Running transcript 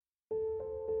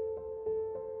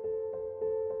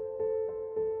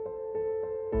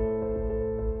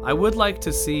I would like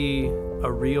to see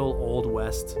a real Old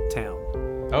West town.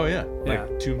 Oh, yeah. Yeah.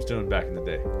 Like Tombstone back in the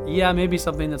day. Yeah, maybe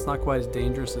something that's not quite as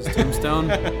dangerous as Tombstone.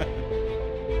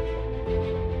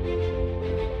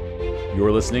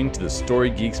 You're listening to the Story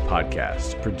Geeks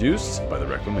podcast, produced by the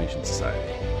Reclamation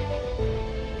Society.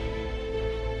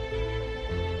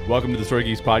 Welcome to the Story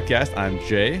Geeks podcast. I'm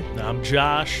Jay. I'm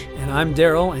Josh. And I'm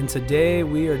Daryl, and today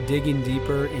we are digging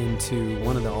deeper into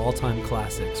one of the all-time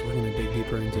classics. We're going to dig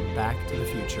deeper into Back to the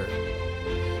Future.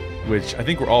 Which I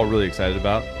think we're all really excited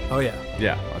about. Oh, yeah.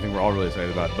 Yeah, I think we're all really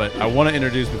excited about it. But I want to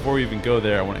introduce, before we even go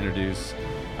there, I want to introduce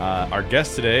our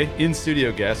guest today,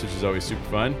 in-studio guest, which is always super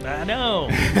fun. I know.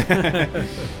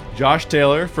 Josh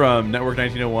Taylor from Network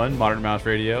 1901, Modern Mouse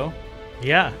Radio.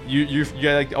 Yeah. You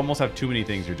like almost have too many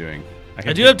things you're doing.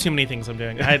 I do have too many things I'm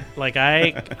doing.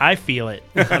 I feel it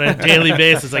on a daily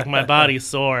basis. Like my body's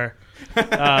sore.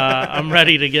 I'm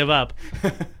ready to give up.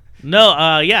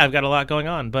 No, yeah, I've got a lot going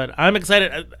on, but I'm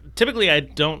excited. Typically, I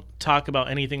don't talk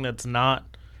about anything that's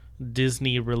not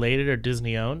Disney related or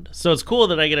Disney owned. So it's cool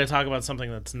that I get to talk about something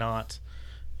that's not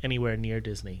anywhere near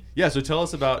Disney. Yeah, so tell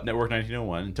us about Network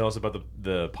 1901 and tell us about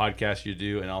the podcast you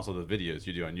do and also the videos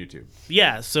you do on YouTube.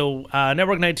 Yeah, so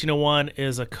Network 1901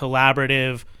 is a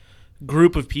collaborative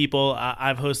group of people.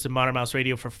 I've hosted Modern Mouse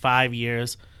Radio for 5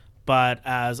 years, but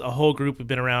as a whole group, we've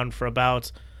been around for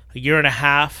about a year and a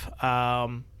half.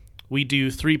 We do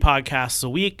 3 podcasts a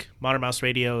week. Modern Mouse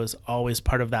Radio is always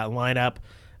part of that lineup.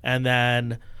 And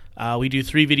then we do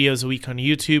 3 videos a week on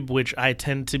YouTube, which I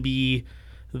tend to be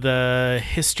the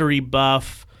history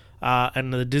buff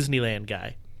and the Disneyland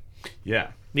guy. Yeah.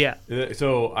 Yeah.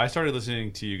 So I started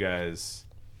listening to you guys.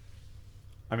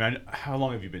 I mean, how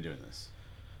long have you been doing this?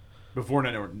 Before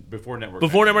Network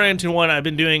 1901, I've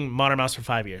been doing Modern Mouse for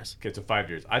 5 years. Okay, so 5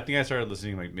 years. I think I started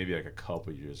listening maybe a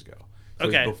couple years ago. So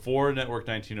Okay. It was before Network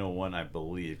 1901, I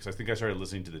believe, because I think I started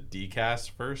listening to the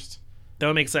DCast first. That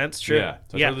would make sense. True. Yeah.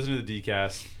 So I started listening to the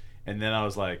DCast, and then I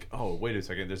was like, oh, wait a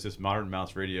second. There's this Modern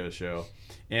Mouse Radio show.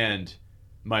 And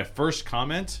my first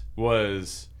comment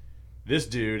was, this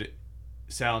dude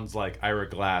sounds like Ira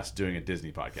Glass doing a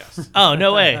Disney podcast. Oh,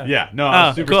 no way. Yeah. No, I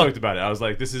was super cool. stoked about it. I was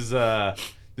like, this is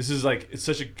like, it's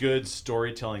such a good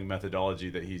storytelling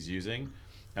methodology that he's using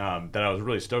that I was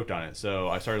really stoked on it. So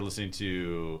I started listening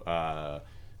to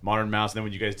Modern Mouse, and then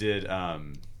when you guys did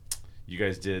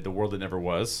The World That Never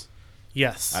Was.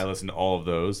 Yes. I listened to all of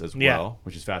those as well,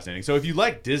 which is fascinating. So if you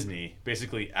like Disney,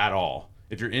 basically at all,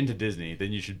 if you're into Disney,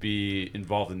 then you should be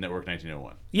involved in Network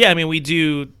 1901. Yeah, I mean, we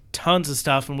do tons of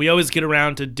stuff, and we always get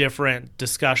around to different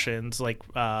discussions. Like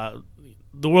The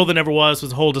World That Never Was a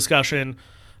whole discussion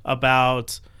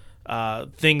about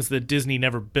things that Disney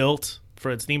never built for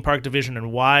its theme park division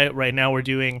and why. Right now we're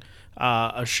doing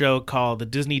a show called The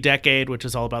Disney Decade, which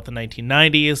is all about the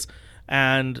 1990s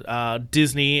and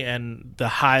Disney and the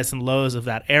highs and lows of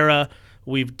that era.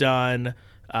 We've done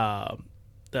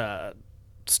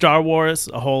Star Wars,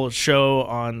 a whole show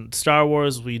on Star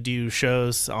Wars. We do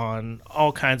shows on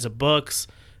all kinds of books.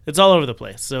 It's all over the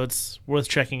place, so it's worth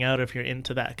checking out if you're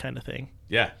into that kind of thing.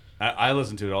 Yeah, I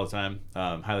listen to it all the time.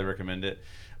 Highly recommend it.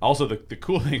 Also, the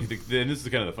cool thing, and this is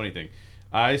kind of the funny thing,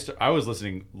 I was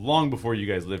listening long before you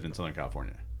guys lived in Southern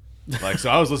California. Like, so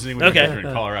I was listening when you guys were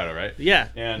in Colorado, right? Yeah.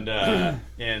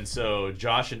 And so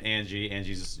Josh and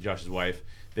Angie's Josh's wife,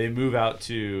 they move out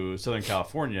to Southern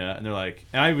California, and they're like,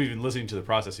 and I've even listening to the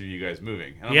process of you guys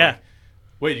moving. And I'm like,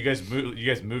 wait, you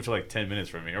guys moved to like 10 minutes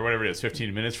from me, or whatever it is,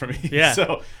 15 minutes from me. Yeah.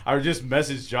 So I just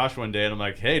messaged Josh one day, and I'm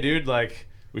like, hey, dude, like,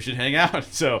 we should hang out.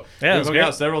 So we've hung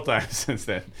out several times since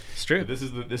then. It's true. This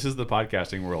is the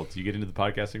podcasting world. You get into the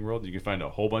podcasting world, you can find a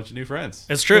whole bunch of new friends.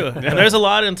 It's true. And there's a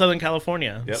lot in Southern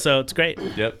California, so it's great.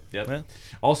 Yep. Yeah.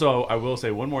 Also, I will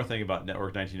say one more thing about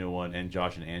Network 1901 and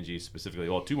Josh and Angie specifically.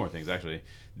 Well, 2 more things, actually.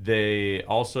 They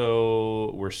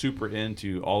also were super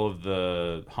into all of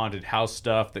the haunted house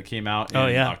stuff that came out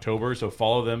in October. So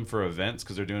follow them for events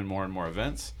because they're doing more and more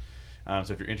events.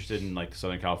 So if you're interested in like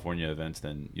Southern California events,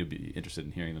 then you'll be interested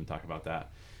in hearing them talk about that.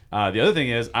 The other thing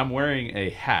is I'm wearing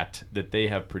a hat that they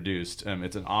have produced.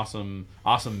 It's an awesome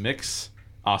mix,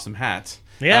 awesome hat.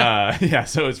 Yeah.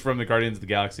 So it's from the Guardians of the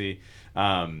Galaxy.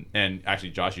 And actually,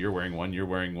 Josh, you're wearing one. You're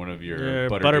wearing one of your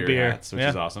butterbeer hats, which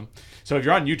is awesome. So if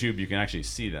you're on YouTube, you can actually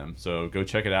see them. So go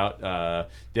check it out.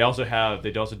 They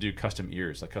also do custom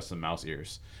ears, like custom mouse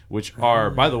ears, which are,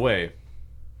 by the way,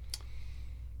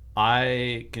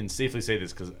 I can safely say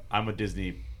this because I'm a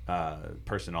Disney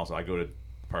person also. I go to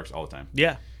parks all the time.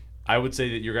 Yeah. I would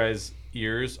say that your guys'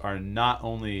 ears are not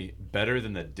only better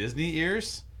than the Disney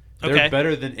ears, they're Okay.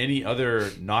 better than any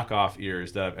other knockoff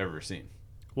ears that I've ever seen.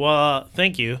 Well,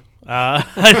 thank you.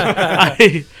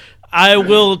 I I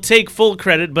will take full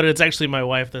credit, but it's actually my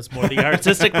wife that's more the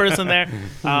artistic person there.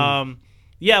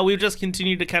 Yeah, we've just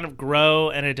continued to kind of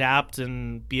grow and adapt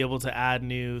and be able to add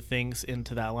new things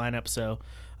into that lineup. So,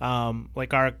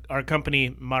 like our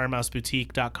company,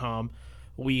 ModernMouseBoutique.com,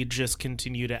 we just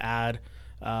continue to add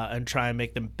and try and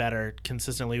make them better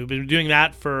consistently. We've been doing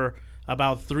that for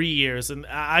about 3 years, and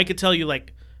I could tell you,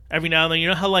 like, every now and then, you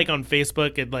know how, like, on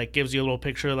Facebook it, like, gives you a little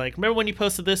picture, like, remember when you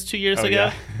posted this 2 years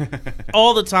ago? Yeah.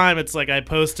 All the time it's like I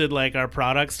posted, like, our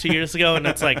products 2 years ago, and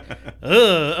it's like,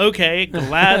 okay,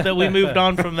 glad that we moved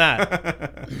on from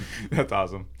that. That's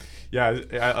awesome. Yeah,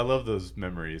 I love those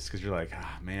memories because you're like,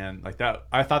 man, like that.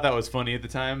 I thought that was funny at the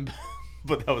time,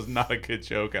 but that was not a good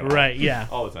joke at all. Right, yeah.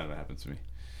 All the time that happens to me.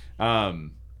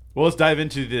 Well, let's dive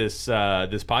into this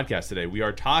podcast today. We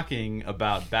are talking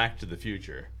about Back to the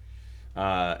Future.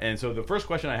 And so the first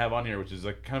question I have on here, which is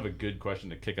like kind of a good question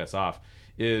to kick us off,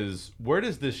 is where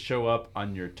does this show up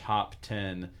on your top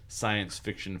 10 science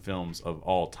fiction films of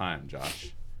all time,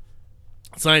 Josh?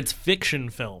 Science fiction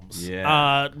films.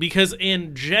 Yeah. Because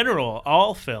in general,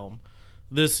 all film,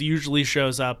 this usually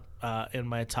shows up in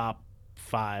my top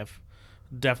 5,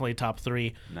 definitely top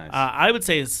 3. Nice. I would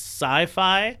say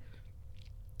sci-fi.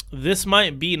 This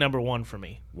might be number 1 for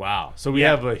me. Wow. So we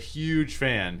have a huge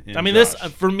fan in I mean, Josh.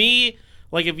 this, for me,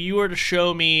 like, if you were to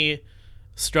show me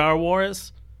Star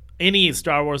Wars, any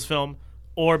Star Wars film,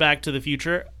 or Back to the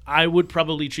Future, I would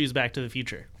probably choose Back to the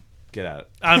Future. Get at it.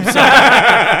 I'm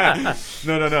sorry.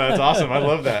 No. That's awesome. I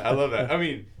love that. I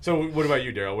mean, so what about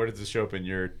you, Daryl? Where does this show up in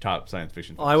your top science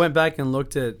fiction films? Well, I went back and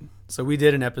looked at. So we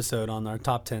did an episode on our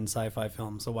top 10 sci-fi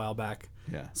films a while back.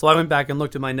 Yeah. So I went back and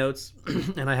looked at my notes,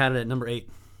 and I had it at number 8.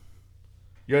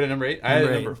 You had a number 8? I had a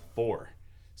Number number 4.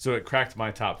 So it cracked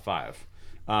my top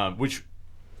 5. Which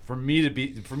for me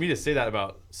to say that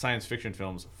about science fiction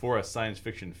films for a science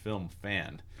fiction film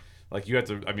fan, like you have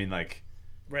to, I mean, like,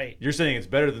 Right. you're saying it's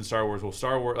better than Star Wars. Well,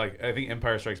 Star Wars, like, I think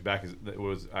Empire Strikes Back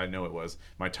I know it was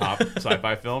my top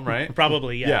sci-fi film, right?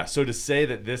 Probably, yeah. Yeah. So to say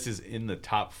that this is in the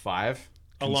top 5,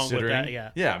 Along with that, considering-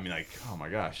 yeah. Yeah, I mean, like, oh my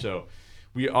gosh. So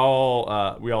we all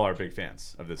are big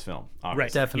fans of this film, obviously.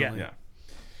 Right. Definitely. Yeah.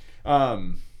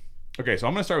 Okay, so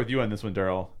I'm going to start with you on this one,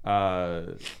 Daryl.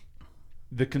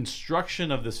 The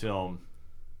construction of this film,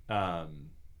 and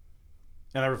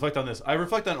I reflect on this. I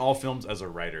reflect on all films as a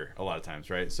writer a lot of times,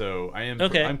 right? So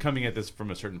I'm coming at this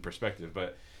from a certain perspective,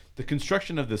 but the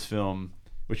construction of this film,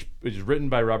 which is written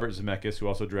by Robert Zemeckis, who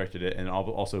also directed it, and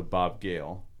also Bob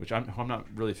Gale, which I'm not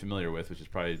really familiar with, which is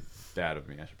probably bad of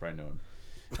me. I should probably know him.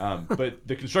 But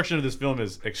the construction of this film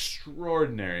is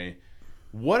extraordinary.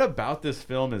 What about this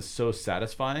film is so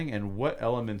satisfying, and what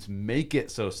elements make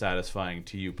it so satisfying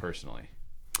to you personally?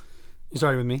 You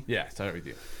started with me? Yeah, start with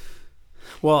you.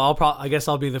 Well, I guess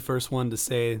I'll be the first one to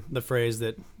say the phrase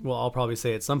that, well, I'll probably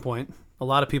say at some point. A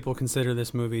lot of people consider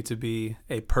this movie to be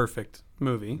a perfect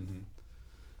movie,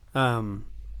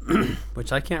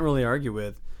 which I can't really argue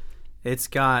with. It's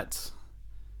got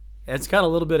a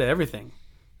little bit of everything.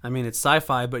 I mean, it's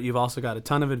sci-fi, but you've also got a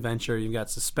ton of adventure. You've got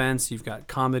suspense. You've got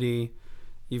comedy.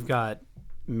 You've got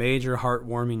major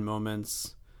heartwarming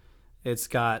moments. It's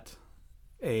got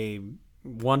a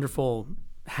wonderful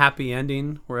happy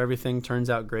ending where everything turns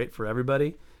out great for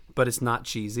everybody, but it's not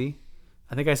cheesy.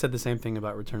 I think I said the same thing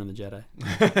about Return of the Jedi.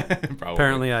 Probably.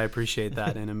 Apparently I appreciate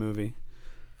that in a movie.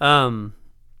 And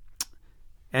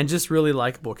just really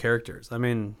likable characters. I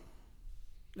mean,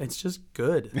 it's just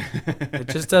good. It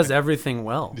just does everything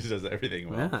well. This does everything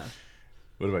well. Yeah.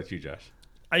 What about you, Josh?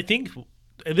 I think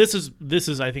this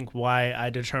is I think why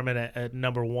I determine it at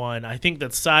number 1. I think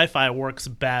that sci-fi works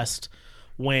best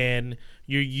when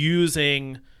you're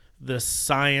using the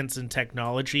science and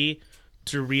technology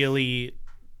to really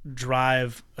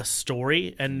drive a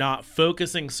story and not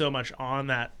focusing so much on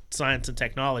that science and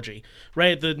technology,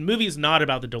 right? The movie's not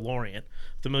about the DeLorean.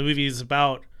 The movie is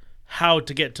about how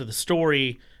to get to the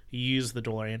story, use the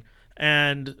DeLorean.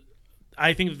 And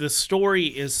I think the story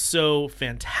is so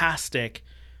fantastic.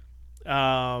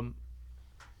 You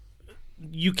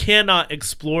cannot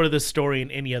explore the story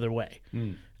in any other way.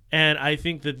 And I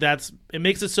think that it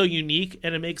makes it so unique,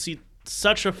 and it makes it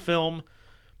such a film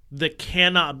that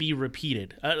cannot be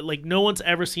repeated. Like, no one's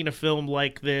ever seen a film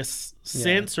like this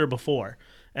since or before.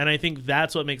 And I think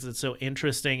that's what makes it so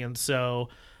interesting and so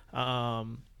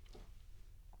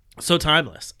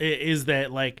timeless, is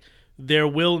that, like, there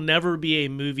will never be a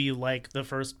movie like the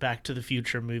first Back to the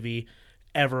Future movie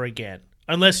ever again,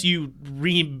 unless you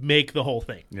remake the whole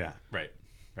thing. Yeah, right.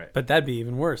 But that'd be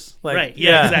even worse. Like, Right,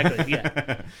 yeah, exactly,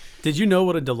 yeah. Did you know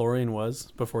what a DeLorean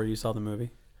was before you saw the movie?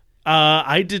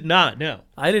 I did not know.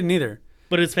 I didn't either.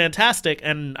 but it's fantastic,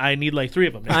 and I need like 3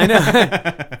 of them. I know.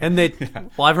 And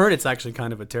well, I've heard it's actually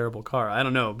kind of a terrible car. I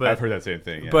don't know, but I've heard that same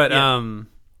thing. Yeah. But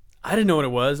I didn't know what it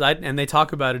was. And they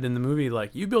talk about it in the movie,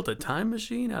 like, you built a time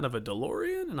machine out of a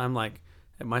DeLorean, and I'm like,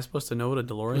 am I supposed to know what a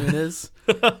DeLorean is?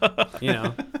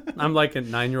 I'm like a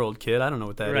 9-year-old kid. I don't know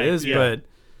what that is. Yeah. But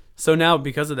so now,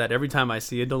 because of that, every time I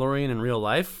see a DeLorean in real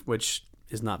life, which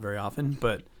is not very often,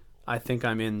 but I think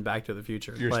I'm in Back to the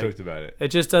Future. You're stoked about it. It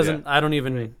just doesn't. I don't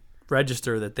even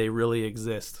register that they really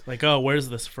exist. Like, oh, where's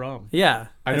this from? Yeah,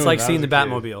 I know it's like when I seeing was the a kid-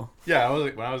 Batmobile. Yeah,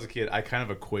 when I was a kid, I kind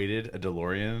of equated a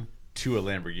DeLorean to a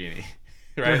Lamborghini,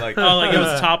 right? Like, Oh, like it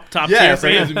was top yeah, tier it's for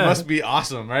like, you. it must be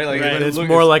awesome, right? Like, Right. when it It's look-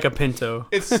 more like a Pinto.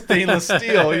 it's stainless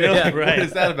steel. You know, Yeah, like, right. what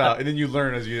is that about? And then you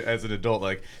learn as an adult,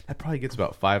 like that probably gets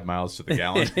about 5 miles to the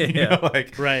gallon. You Yeah. know,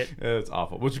 like Right. it's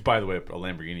awful. Which, by the way, a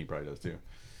Lamborghini probably does too.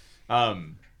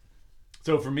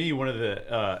 So for me, one of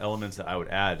the elements that I would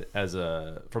add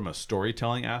from a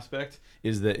storytelling aspect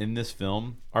is that in this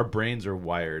film, our brains are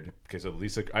wired. Okay, so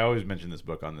I always mention this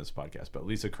book on this podcast, but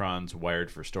Lisa Cron's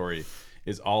Wired for Story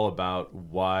is all about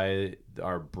why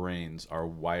our brains are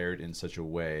wired in such a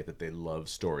way that they love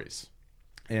stories.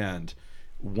 And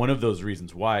one of those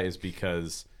reasons why is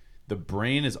because the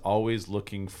brain is always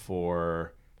looking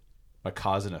for a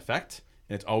cause and effect,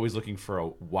 and it's always looking for a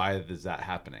why is that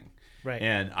happening. Right.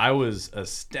 And I was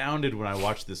astounded when I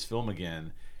watched this film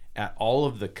again at all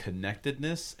of the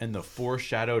connectedness and the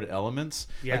foreshadowed elements.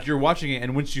 Yeah. Like, you're watching it,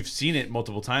 and once you've seen it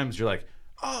multiple times, you're like,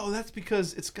 oh, that's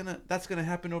because that's gonna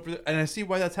happen over there, and I see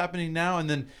why that's happening now. And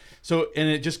then and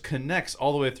it just connects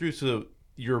all the way through. So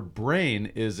your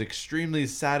brain is extremely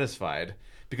satisfied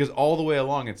because all the way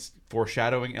along it's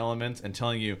foreshadowing elements and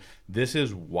telling you this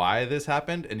is why this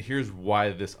happened, and here's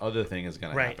why this other thing is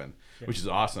gonna happen, which is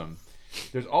awesome.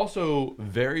 There's also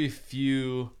very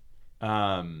few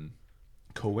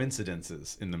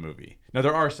coincidences in the movie. Now,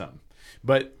 there are some,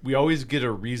 but we always get a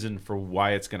reason for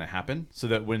why it's going to happen, so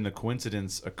that when the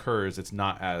coincidence occurs, it's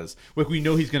not as... Like, we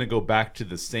know he's going to go back to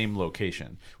the same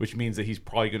location, which means that he's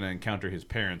probably going to encounter his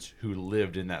parents who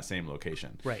lived in that same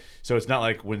location. Right. So it's not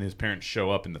like when his parents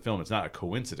show up in the film, it's not a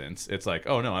coincidence. It's like,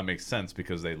 oh, no, that makes sense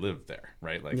because they lived there,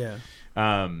 right? Like, Yeah.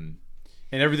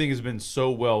 And everything has been so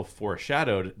well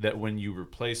foreshadowed that when you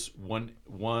replace one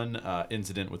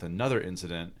incident with another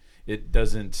incident, it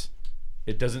doesn't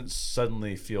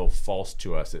suddenly feel false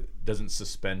to us. It doesn't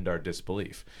suspend our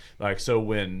disbelief. Like, so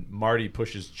when Marty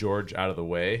pushes George out of the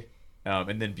way,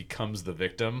 and then becomes the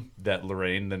victim that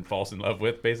Lorraine then falls in love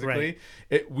with, basically,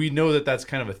 we know that that's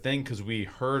kind of a thing because we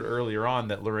heard earlier on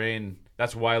that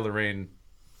that's why Lorraine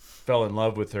fell in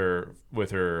love with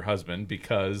her husband,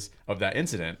 because of that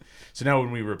incident. So now when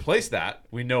we replace that,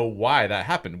 we know why that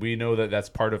happened. We know that that's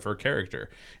part of her character,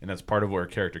 and that's part of what her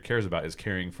character cares about, is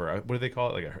caring for what do they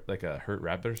call it, like a hurt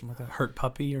rabbit or something like that, Hurt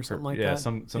puppy or something like that. yeah,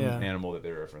 some animal that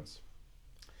they reference.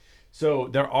 So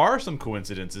there are some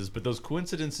coincidences, but those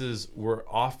coincidences were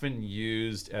often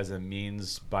used as a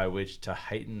means by which to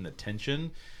heighten the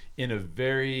tension in a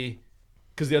very...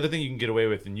 Because the other thing you can get away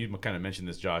with, and you kind of mentioned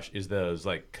this, Josh, is those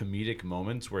like comedic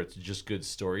moments where it's just good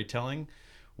storytelling,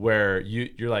 where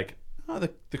you're like, oh,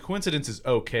 the coincidence is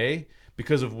okay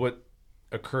because of what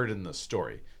occurred in the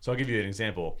story. So I'll give you an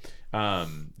example,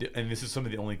 and this is some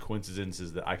of the only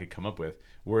coincidences that I could come up with.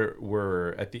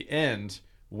 Where at the end,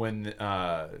 when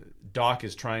Doc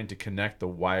is trying to connect the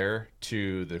wire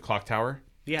to the clock tower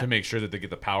to make sure that they get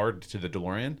the power to the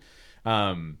DeLorean.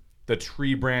 The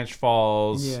tree branch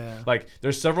falls. Yeah. Like,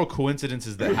 there's several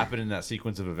coincidences that happen in that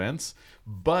sequence of events.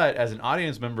 But as an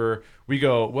audience member, we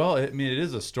go, well, I mean, it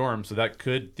is a storm, so that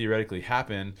could theoretically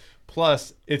happen.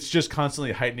 Plus, it's just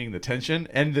constantly heightening the tension.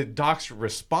 And the Doc's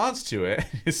response to it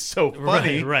is so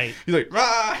funny. Right. He's like,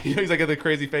 rah! You know, he's like got the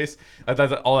crazy face.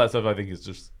 All that stuff, I think, is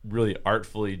just really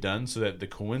artfully done so that the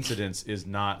coincidence is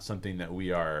not something that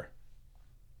we are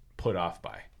put off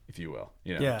by, if you will.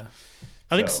 You know? Yeah.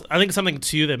 I think something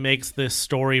too that makes this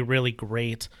story really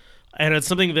great, and it's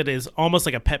something that is almost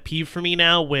like a pet peeve for me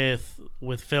now with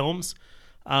films,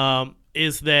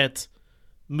 is that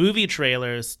movie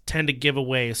trailers tend to give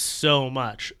away so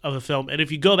much of a film. And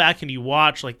if you go back and you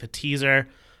watch like the teaser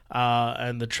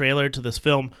and the trailer to this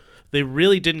film, they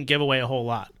really didn't give away a whole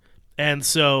lot. And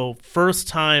so first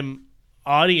time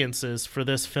audiences for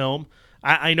this film,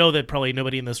 I know that probably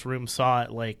nobody in this room saw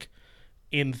it like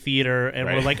in theater and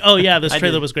we're like, oh yeah, this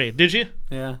trailer was great. Did you?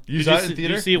 Yeah. You saw it in theater?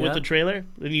 Did you see it with Yeah. the trailer?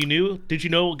 And you knew? Did you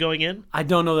know going in? I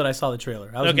don't know that I saw the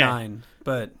trailer. I was Okay. 9,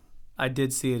 but I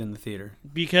did see it in the theater.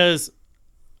 Because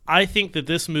I think that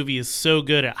this movie is so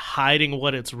good at hiding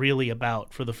what it's really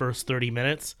about for the first 30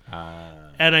 minutes.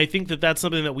 And I think that that's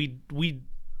something that we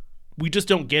just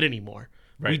don't get anymore.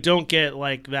 We don't get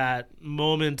like that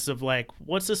moments of like,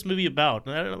 what's this movie about?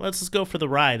 Let's just go for the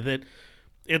ride. That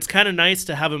it's kind of nice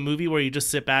to have a movie where you just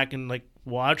sit back and like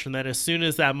watch, and then as soon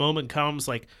as that moment comes,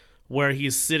 like where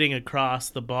he's sitting across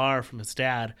the bar from his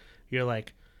dad, you're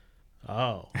like,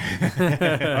 oh,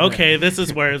 okay, this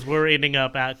is where we're ending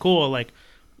up at. Cool. Like,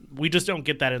 we just don't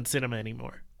get that in cinema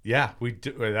anymore. Yeah, we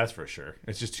do. Well, that's for sure.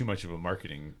 It's just too much of a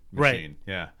marketing Right. machine.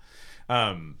 Yeah.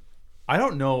 I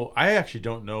don't know. I actually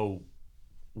don't know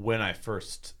when I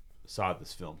first saw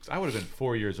this film, because I would have been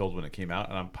 4 years old when it came out,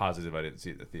 and I'm positive I didn't see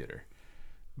it at the theater.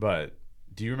 But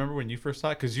do you remember when you first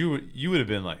saw it? Because you would have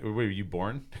been like, were you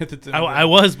born at the time? I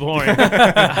was born,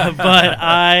 but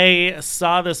I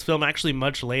saw this film actually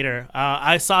much later.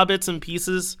 I saw bits and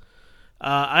pieces.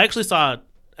 I actually saw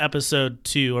episode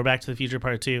 2 or Back to the Future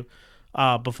Part 2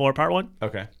 before Part 1.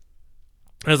 Okay.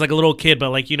 I was like a little kid, but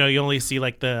like, you only see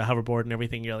like the hoverboard and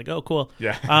everything. You're like, oh, cool.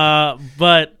 Yeah.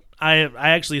 But I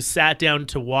actually sat down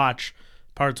to watch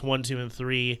parts 1, 2, and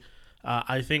 3.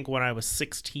 I think when I was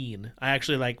 16, I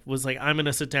actually was like, I'm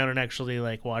gonna sit down and actually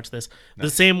like watch this. Nice. The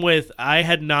same with, I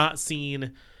had not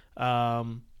seen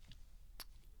the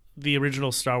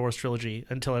original Star Wars trilogy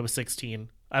until I was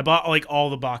 16. I bought like all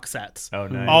the box sets,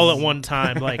 all at one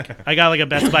time. Like I got like a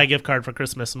Best Buy gift card for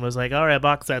Christmas and was like, all right,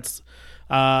 box sets.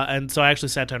 And so I actually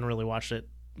sat down and really watched it.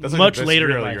 That's much like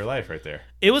later in in your life right there.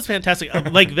 It was fantastic.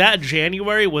 Like that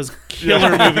January was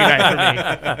killer movie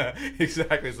night for me.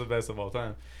 Exactly, it's the best of all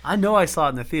time. I know I saw it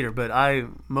in the theater, but I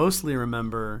mostly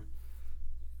remember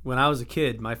when I was a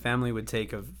kid, my family would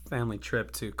take a family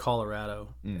trip to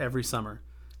Colorado every summer,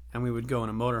 and we would go in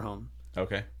a motorhome.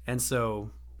 Okay. And so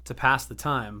to pass the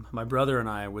time, my brother and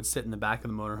I would sit in the back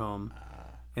of the motorhome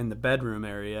in the bedroom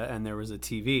area, and there was a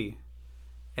TV.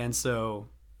 And so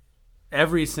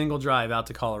every single drive out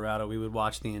to Colorado, we would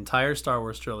watch the entire Star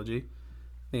Wars trilogy,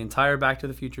 the entire Back to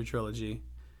the Future trilogy,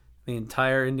 the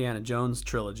entire Indiana Jones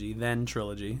trilogy.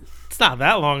 It's not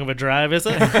that long of a drive, is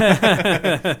it?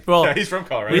 Well, yeah, he's from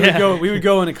Colorado. We would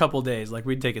go in a couple days. Like,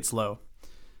 we'd take it slow.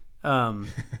 And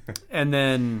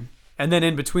then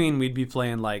in between, we'd be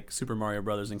playing like Super Mario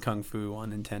Brothers and Kung Fu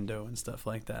on Nintendo and stuff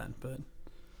like that. But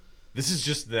this has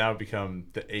just now become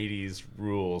the 80s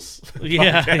rules.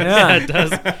 Yeah, it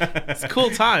does. It's a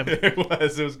cool time. It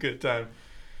was a good time.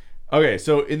 Okay,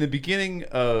 so in the beginning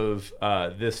of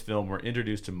this film, we're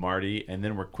introduced to Marty, and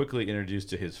then we're quickly introduced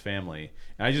to his family.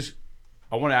 And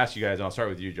I want to ask you guys, and I'll start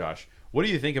with you, Josh. What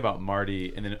do you think about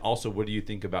Marty, and then also what do you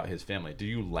think about his family? Do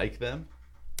you like them?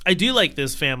 I do like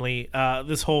this family,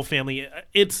 this whole family.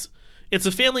 It's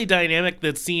a family dynamic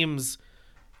that seems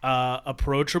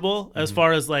approachable as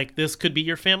far as like this could be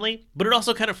your family, but it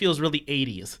also kind of feels really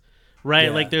 80s, right?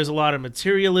 Yeah. Like there's a lot of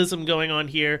materialism going on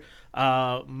here.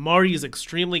 Marty's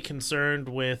extremely concerned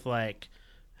with like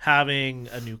having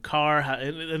a new car,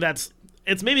 and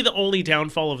it's maybe the only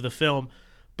downfall of the film.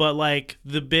 But like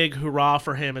the big hurrah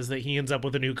for him is that he ends up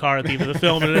with a new car at the end of the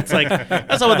film, and it's like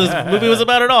that's not what this movie was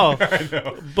about at all. I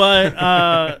know.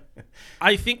 But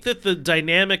I think that the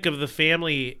dynamic of the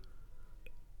family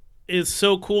is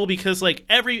so cool because like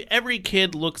every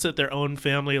kid looks at their own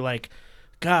family like,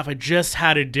 God, if I just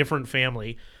had a different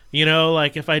family,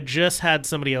 like if I just had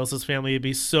somebody else's family, it'd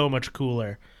be so much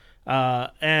cooler.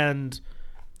 And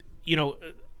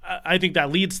I think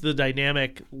that leads to the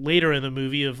dynamic later in the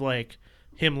movie of like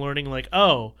him learning like,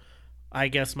 oh, I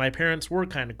guess my parents were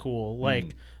kind of cool.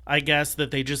 Like, I guess that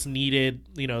they just needed,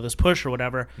 this push or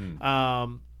whatever.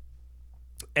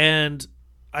 And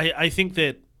I think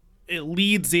that it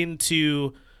leads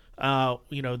into,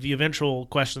 the eventual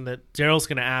question that Daryl's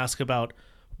going to ask about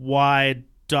why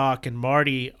Doc and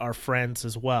Marty are friends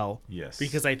as well. Yes.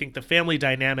 Because I think the family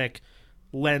dynamic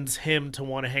lends him to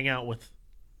want to hang out with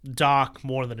Doc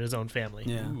more than his own family.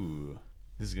 yeah. Ooh,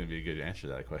 this is going to be a good answer to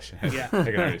that question. Yeah. I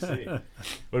can already see.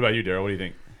 What about you, Daryl? What do you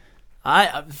think?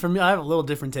 For me, I have a little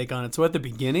different take on it. So at the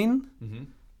beginning,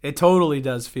 it totally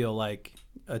does feel like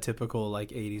a typical like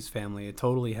 80s family. It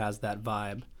totally has that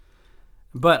vibe.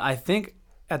 But I think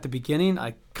at the beginning,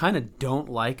 I kind of don't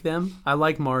like them. I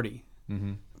like Marty,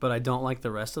 but I don't like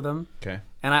the rest of them. Okay.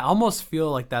 And I almost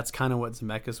feel like that's kind of what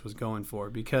Zemeckis was going for,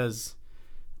 because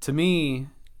to me,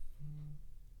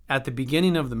 at the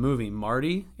beginning of the movie,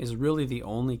 Marty is really the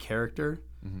only character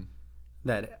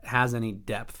that has any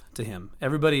depth to him.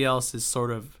 Everybody else is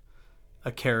sort of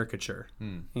a caricature.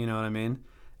 You know what I mean?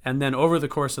 And then over the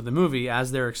course of the movie,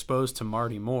 as they're exposed to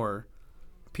Marty more,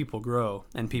 people grow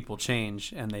and people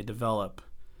change and they develop.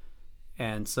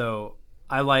 And so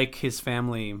I like his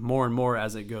family more and more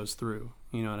as it goes through.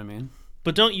 You know what I mean?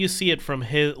 But don't you see it from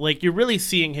his, like, you're really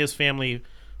seeing his family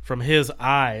from his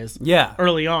eyes Yeah.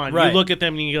 early on. Right. You look at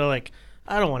them and you go like,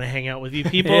 I don't want to hang out with you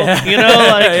people. Yeah. You know,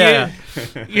 like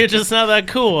Yeah. you're just not that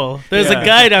cool. There's Yeah. a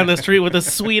guy down the street with a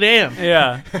sweet amp.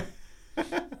 Yeah.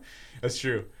 That's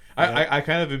true. I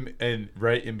kind of am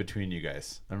right in between you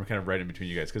guys. I'm kind of right in between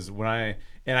you guys because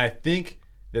I think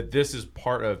that this is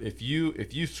part of if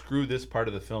you screw this part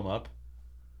of the film up,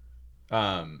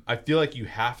 I feel like you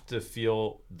have to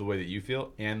feel the way that you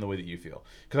feel and the way that you feel.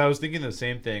 Because I was thinking the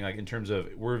same thing, like in terms of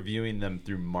we're viewing them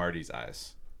through Marty's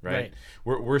eyes, right?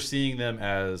 We're seeing them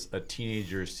as a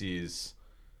teenager sees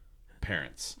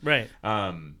parents, Right.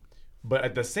 but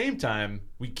at the same time,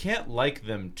 we can't like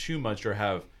them too much or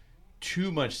have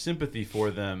too much sympathy for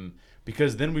them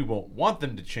because then we won't want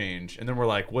them to change. And then we're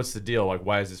like, what's the deal? Like,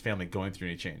 why is this family going through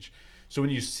any change? So when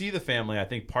you see the family, I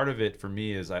think part of it for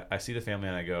me is I see the family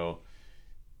and I go,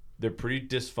 they're pretty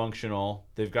dysfunctional.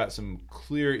 They've got some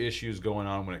clear issues going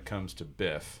on when it comes to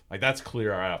Biff. Like that's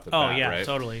clear right off the bat, Yeah, right?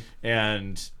 totally.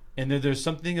 And then there's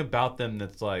something about them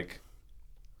that's like,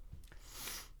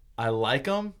 I like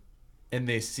them, and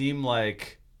they seem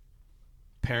like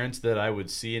parents that I would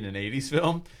see in an 80s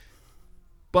film.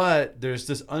 But there's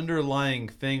this underlying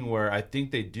thing where I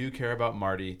think they do care about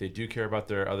Marty. They do care about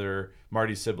their other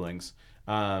Marty siblings.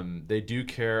 They do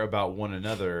care about one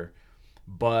another.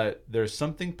 But there's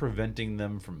something preventing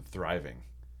them from thriving.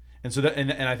 And so that,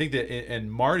 and I think that,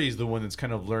 and Marty's the one that's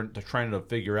kind of trying to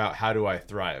figure out how do I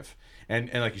thrive.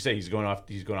 And like you say, he's going off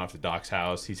to Doc's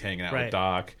house. He's hanging out with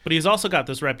Doc. But he's also got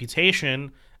this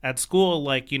reputation at school,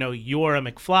 like, you're a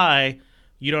McFly,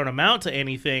 you don't amount to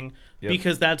anything,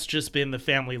 because that's just been the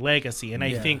family legacy. And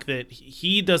I think that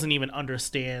he doesn't even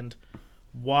understand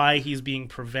why he's being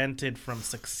prevented from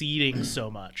succeeding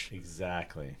so much.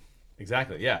 Exactly,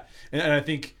 yeah. And I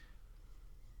think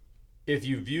if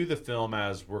you view the film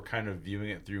as we're kind of viewing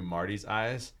it through Marty's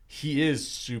eyes, he is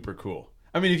super cool.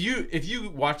 I mean, if you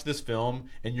watch this film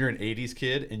and you're an 80s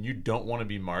kid and you don't want to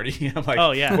be Marty, I'm like,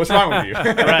 oh, yeah. What's wrong with you?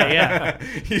 Right, yeah.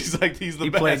 He's the best. He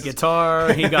played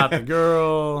guitar. He got the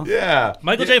girl. Yeah.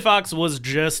 Michael J. Fox was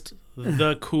just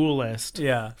the coolest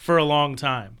for a long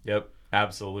time. Yep,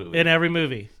 absolutely. In every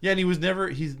movie. Yeah, and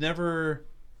he's never,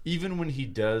 even when he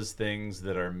does things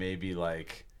that are maybe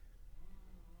like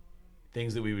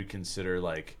things that we would consider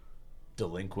like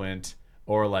delinquent,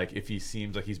 or like if he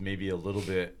seems like he's maybe a little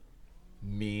bit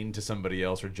mean to somebody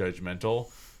else or judgmental,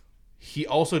 he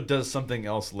also does something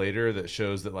else later that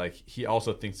shows that like he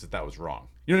also thinks that was wrong.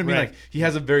 You know what I mean? Right. Like he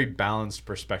has a very balanced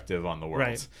perspective on the world.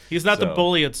 Right. He's not the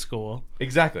bully at school.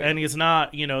 Exactly. And he's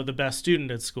not, the best student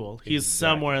at school. He's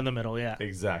somewhere in the middle,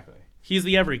 Exactly. He's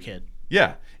the every kid.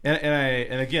 Yeah.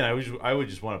 And again, I would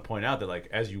just want to point out that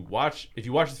like if you watch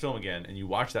the film again and you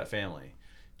watch that family,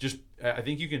 I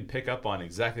think you can pick up on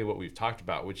exactly what we've talked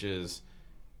about, which is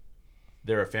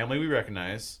they're a family we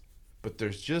recognize, but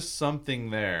there's just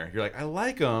something there. You're like, I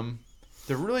like them.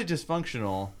 They're really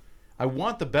dysfunctional. I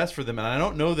want the best for them, and I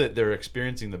don't know that they're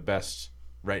experiencing the best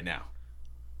right now.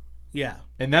 Yeah.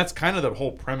 And that's kind of the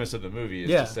whole premise of the movie is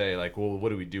to say, like, well, what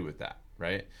do we do with that,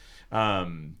 right?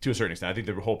 To a certain extent. I think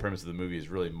the whole premise of the movie is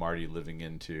really Marty living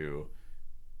into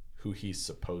who he's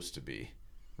supposed to be,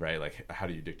 right? Like, how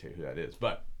do you dictate who that is?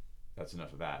 But that's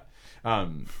enough of that.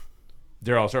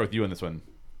 Daryl, I'll start with you on this one.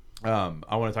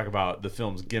 I want to talk about the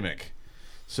film's gimmick.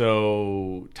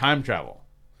 So, time travel.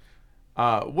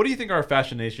 What do you think our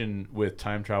fascination with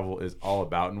time travel is all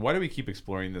about, and why do we keep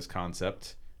exploring this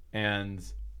concept? And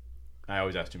I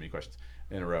always ask too many questions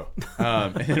in a row.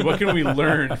 And what can we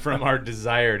learn from our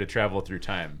desire to travel through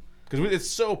time? Because it's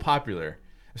so popular,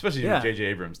 especially with J.J.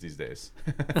 Abrams these days.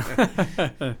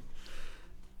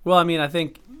 Well, I mean, I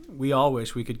think we all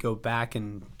wish we could go back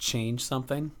and change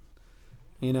something.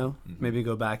 Maybe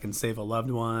go back and save a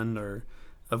loved one, or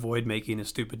avoid making a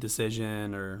stupid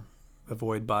decision, or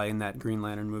avoid buying that Green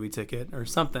Lantern movie ticket or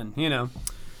something,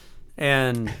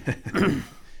 And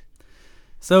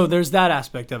so there's that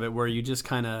aspect of it where you just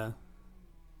kind of,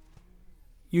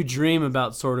 you dream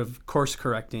about sort of course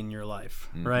correcting your life,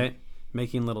 right?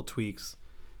 Making little tweaks.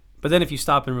 But then if you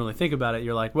stop and really think about it,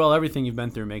 you're like, well, everything you've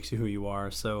been through makes you who you are,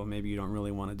 so maybe you don't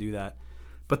really want to do that.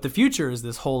 But the future is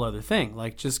this whole other thing,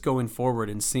 like just going forward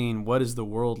and seeing what is the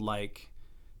world like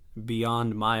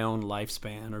beyond my own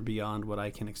lifespan or beyond what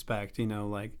I can expect.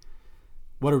 Like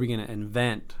what are we going to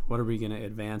invent? What are we going to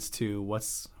advance to?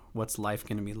 What's life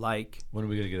going to be like? When are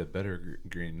we going to get a better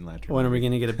Green Lantern When movie? are we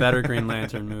going to get a better Green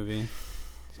Lantern movie?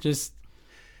 Just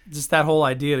that whole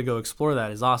idea to go explore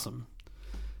that is awesome.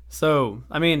 So,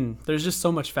 I mean, there's just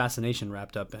so much fascination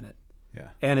wrapped up in it. Yeah.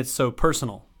 And it's so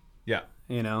personal. Yeah.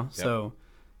 So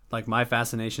like my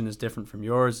fascination is different from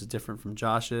yours, is different from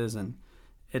Josh's, and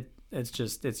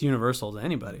it's universal to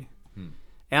anybody.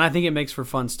 And I think it makes for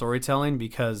fun storytelling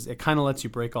because it kind of lets you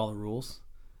break all the rules,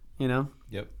 you know?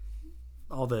 Yep.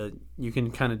 You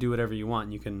can kind of do whatever you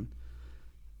want.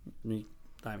 I'm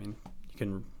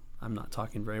not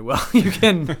talking very well.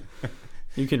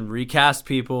 You can recast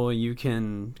people. You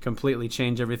can completely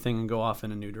change everything and go off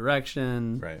in a new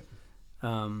direction. Right.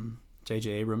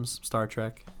 J.J. Abrams, Star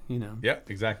Trek, you know. Yeah,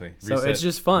 exactly. So it's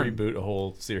just fun. Reboot a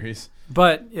whole series.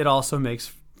 But it also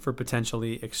makes for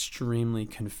potentially extremely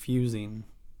confusing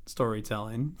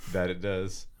storytelling. That it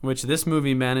does. Which this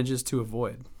movie manages to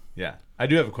avoid. Yeah. I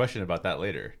do have a question about that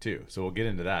later, too. So we'll get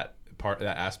into that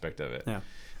aspect of it. Yeah.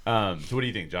 So what do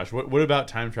you think, Josh? What about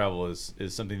time travel is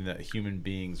something that human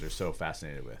beings are so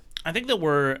fascinated with? I think that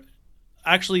we're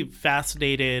actually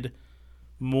fascinated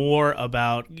more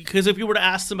about, because if you were to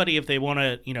ask somebody if they want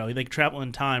to, they travel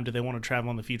in time, do they want to travel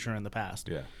in the future or in the past?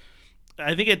 Yeah.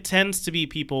 I think it tends to be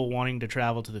people wanting to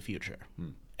travel to the future.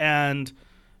 And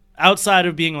outside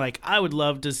of being like, I would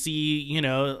love to see,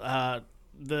 the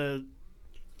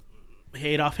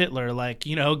Adolf Hitler,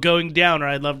 going down, or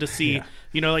I'd love to see,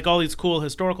 all these cool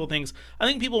historical things. I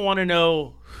think people want to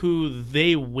know who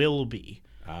they will be.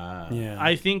 Yeah.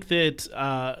 I think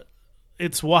that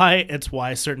it's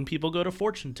why certain people go to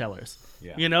fortune tellers.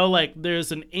 Yeah.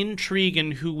 There's an intrigue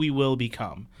in who we will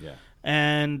become. Yeah.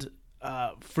 And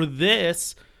for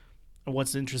this,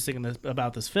 what's interesting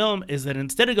about this film is that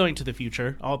instead of going to the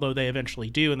future, although they eventually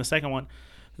do in the second one,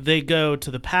 they go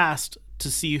to the past to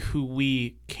see who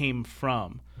we came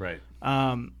from. Right.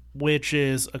 Which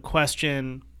is a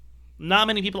question not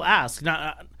many people ask.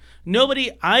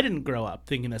 Nobody. I didn't grow up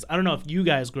thinking this. I don't know if you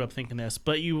guys grew up thinking this,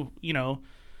 but you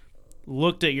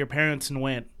looked at your parents and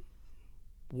went,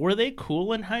 were they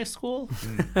cool in high school?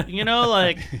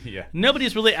 Yeah.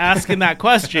 Nobody's really asking that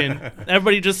question.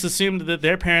 Everybody just assumed that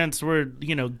their parents were,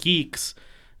 geeks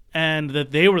and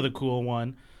that they were the cool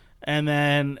one. And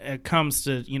then it comes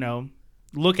to,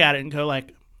 look at it and go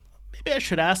like, maybe I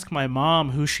should ask my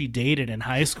mom who she dated in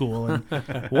high school and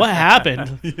what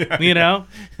happened, Yeah.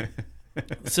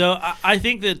 So I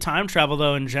think that time travel,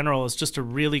 though, in general, is just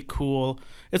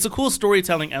it's a cool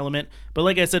storytelling element. But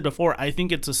like I said before, I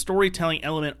think it's a storytelling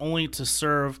element only to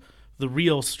serve the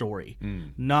real story,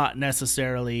 not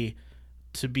necessarily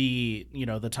to be,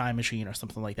 the time machine or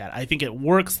something like that. I think it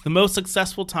works. The most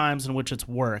successful times in which it's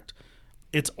worked,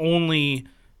 it's only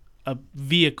a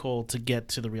vehicle to get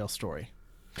to the real story.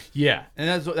 Yeah,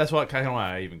 and that's what kind of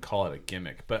why I even call it a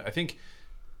gimmick. But I think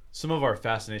some of our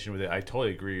fascination with it, I totally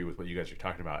agree with what you guys are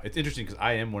talking about. It's interesting because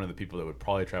I am one of the people that would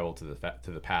probably travel to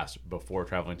the past before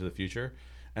traveling to the future,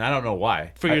 and I don't know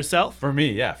why. For yourself? For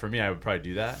me, yeah. For me, I would probably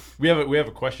do that. We have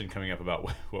a question coming up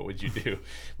about what would you do?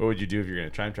 What would you do if you're going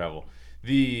to time travel?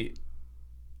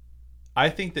 I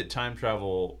think that time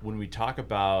travel, when we talk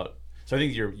about, so I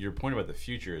think your point about the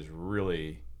future is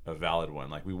really a valid one.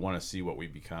 Like, we want to see what we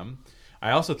become.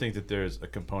 I also think that there's a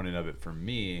component of it for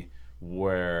me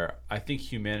where I think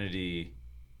humanity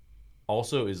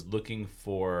also is looking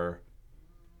for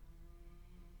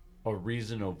a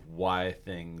reason of why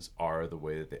things are the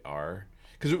way that they are.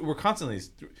 Because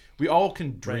we all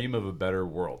can dream of a better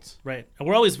world. Right. And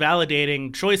we're always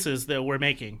validating choices that we're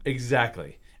making.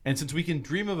 Exactly. And since we can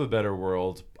dream of a better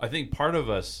world, I think part of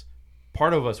us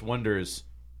wonders,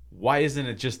 why isn't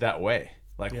it just that way?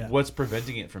 What's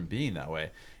preventing it from being that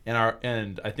way?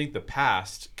 And I think the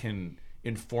past can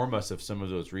inform us of some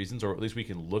of those reasons, or at least we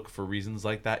can look for reasons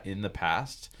like that in the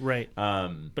past. Right.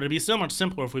 But it'd be so much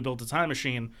simpler if we built a time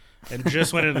machine and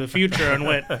just went into the future and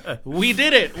went, we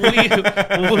did it.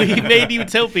 We made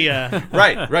utopia.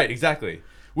 Right, exactly.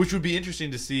 Which would be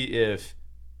interesting to see if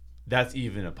that's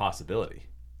even a possibility,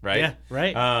 right? Yeah,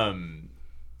 right.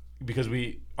 Because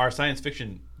our science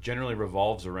fiction generally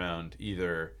revolves around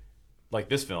either, like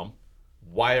this film,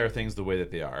 why are things the way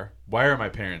that they are? Why are my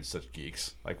parents such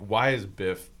geeks? Why is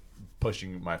Biff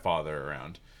pushing my father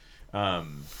around?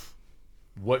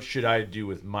 What should I do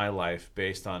with my life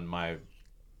based on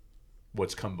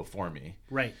what's come before me?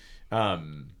 Right.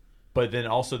 But then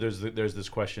also there's this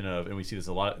question of, and we see this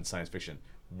a lot in science fiction,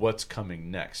 what's coming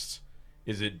next?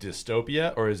 Is it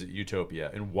dystopia or is it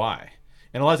utopia, and why?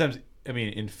 And a lot of times,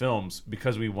 in films,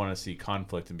 because we want to see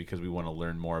conflict and because we want to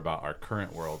learn more about our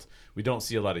current world, we don't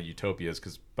see a lot of utopias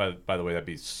because, by the way, that'd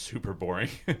be super boring.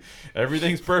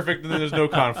 Everything's perfect and then there's no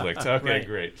conflict. Okay, right.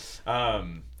 Great.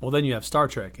 Well, then you have Star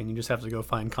Trek, and you just have to go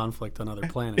find conflict on other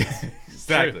planets.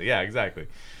 Exactly. Yeah, exactly.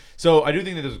 So I do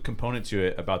think that there's a component to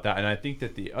it about that, and I think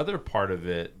that the other part of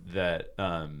it that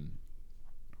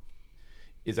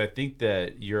is, I think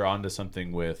that you're onto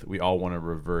something with, we all want to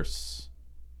reverse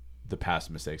the past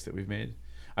mistakes that we've made.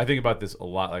 I think about this a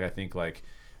lot. I think one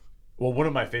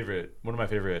of my favorite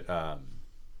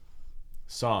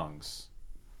songs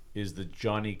is the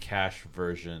Johnny Cash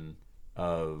version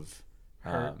of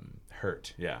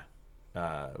Hurt, yeah,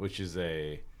 which is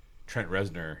a Trent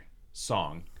Reznor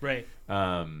song. Right.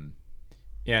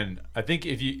 And I think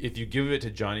if you give it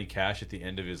to Johnny Cash at the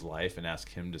end of his life and ask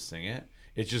him to sing it,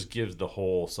 it just gives the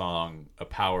whole song a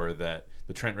power that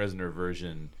the Trent Reznor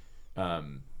version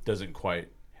doesn't quite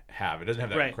have. It doesn't have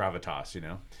that Right. gravitas, you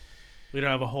know? We don't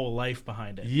have a whole life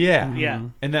behind it. Yeah. Yeah.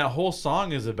 And that whole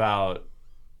song is about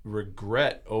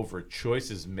regret over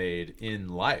choices made in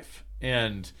life.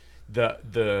 And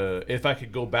the if I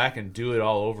could go back and do it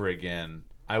all over again,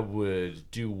 I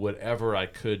would do whatever I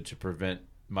could to prevent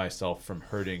myself from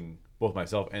hurting both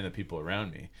myself and the people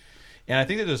around me. And I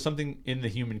think that there's something in the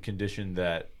human condition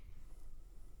that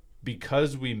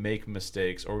because we make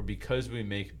mistakes or because we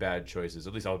make bad choices,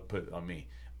 at least I'll put it on me,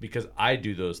 because I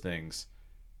do those things,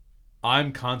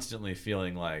 I'm constantly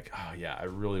feeling like, oh yeah, I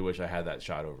really wish I had that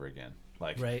shot over again.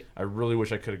 Like, Right. I really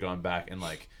wish I could have gone back and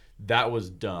like, that was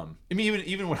dumb. I mean,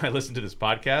 even when I listen to this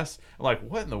podcast, I'm like,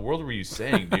 what in the world were you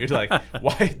saying, dude? Like,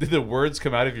 why did the words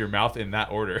come out of your mouth in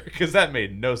that order? Because that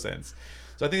made no sense.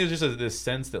 So I think there's just this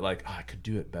sense that like, oh, I could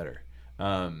do it better.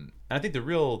 And I think the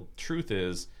real truth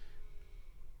is,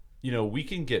 you know, we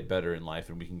can get better in life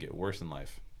and we can get worse in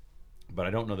life, but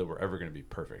I don't know that we're ever going to be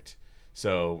perfect.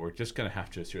 So we're just going to have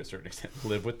to a certain extent,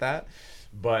 live with that.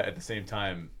 But at the same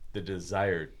time, the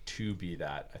desire to be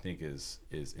that, I think, is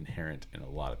inherent in a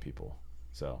lot of people.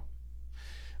 So,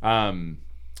 let's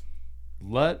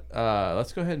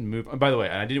go ahead and move. By the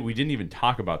way, we didn't even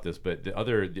talk about this, but the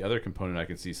other component I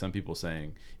can see some people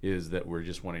saying is that we're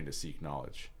just wanting to seek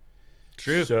knowledge.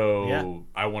 True. So Yeah.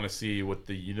 I want to see how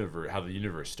the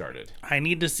universe started. I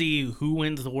need to see who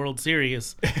wins the World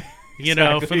Series. You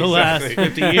know, for the last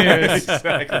 50 years.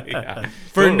 Exactly. Yeah.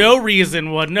 For no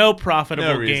reason, no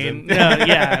profitable No reason. gain. No,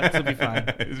 yeah, it'll be fine.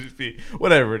 It'll just be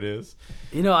whatever it is.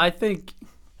 You know, I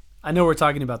know we're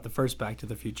talking about the first Back to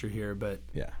the Future here, but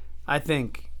Yeah. I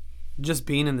think just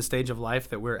being in the stage of life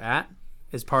that we're at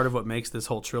is part of what makes this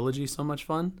whole trilogy so much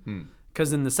fun.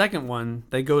 Because in the second one,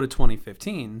 they go to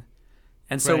 2015.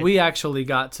 And so Right. we actually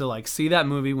got to like see that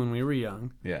movie when we were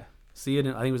young. Yeah. See it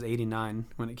in, I think it was 89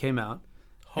 when it came out.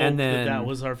 Hope And then- that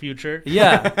was our future.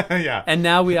 Yeah. Yeah. And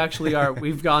now we actually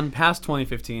we've gone past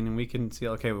 2015 and we can see,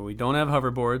 okay, well, we don't have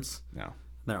hoverboards. No.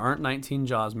 There aren't 19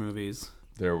 Jaws movies.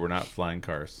 There were not flying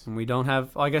cars. And we don't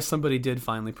have, I guess somebody did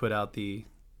finally put out the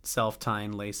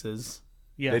self-tying laces.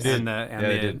 Yes. They did. And the, Yeah,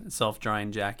 they did.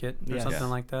 self-drying jacket or Yes. something Yeah.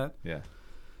 like that. Yeah.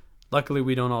 Luckily,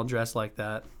 we don't all dress like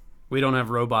that. We don't have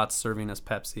robots serving us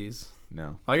Pepsis.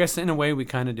 No. I guess in a way we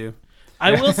kind of do.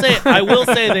 I will say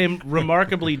they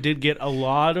remarkably did get a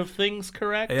lot of things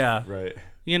correct. Yeah. Right.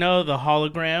 You know, the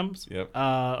holograms, Yep.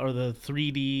 or the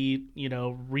 3D,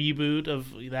 reboot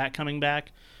of that coming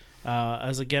back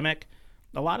as a gimmick.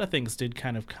 A lot of things did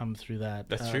kind of come through that.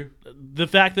 That's true. The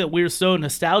fact that we're so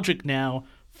nostalgic now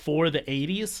for the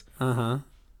 80s, Uh-huh.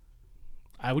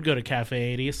 I would go to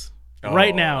Cafe 80s Oh.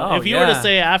 right now. Oh, if you were to yeah.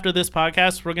 say after this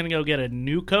podcast, we're going to go get a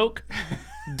new Coke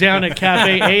down at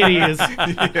Cafe 80s.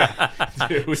 Yeah.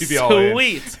 Dude, we'd be all in.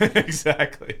 Sweet.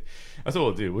 Exactly. That's what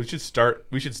we'll do. We should start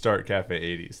Cafe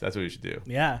 80s. That's what we should do.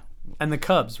 Yeah. And the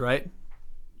Cubs, right?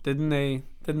 Didn't the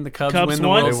Cubs, Cubs win the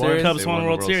won. World They Series? Cubs They won the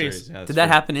World Series. Yeah, that's Did that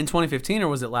true. happen in 2015 or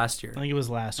was it last year? I think it was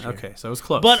last year. Okay, so it was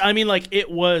close. But I mean, like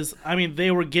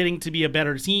they were getting to be a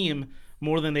better team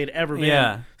more than they'd ever been.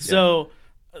 Yeah. So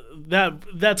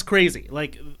that's crazy.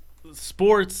 Like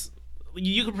sports,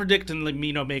 you could predict and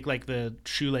make like the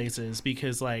shoelaces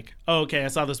because like, oh, okay, I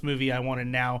saw this movie, I want it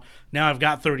now. Now I've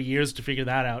got 30 years to figure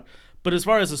that out. But as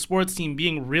far as a sports team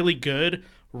being really good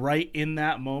right in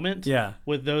that moment, Yeah.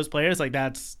 with those players, like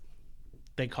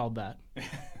they called that.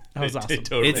 That was They awesome.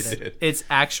 totally it's did. it's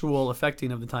actual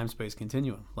affecting of the time-space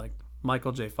continuum. Like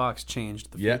Michael J. Fox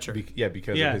changed the future.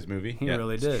 Because Yeah. of his movie. He Yeah.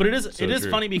 really did. But it is So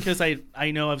true. funny because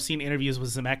I know I've seen interviews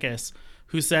with Zemeckis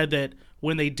who said that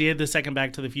when they did the second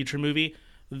Back to the Future movie,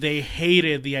 they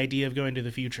hated the idea of going to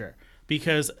the future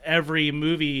because every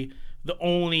movie, the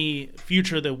only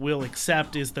future that we'll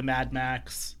accept is the Mad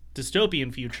Max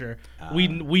dystopian future.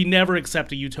 We never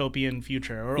accept a utopian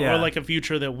future or Yeah. like a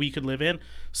future that we could live in.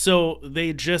 So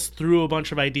they just threw a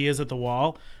bunch of ideas at the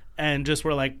wall and just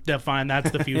were like, yeah, fine, that's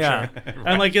the future. Yeah.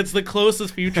 And like it's the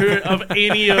closest future of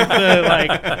any of the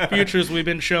like futures we've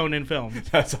been shown in film.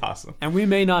 That's awesome. And we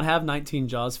may not have 19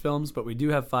 Jaws films, but we do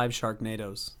have 5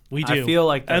 Sharknadoes. We do. I feel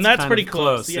like that's, and that's kind pretty of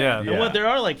close. Yeah. And Yeah. what there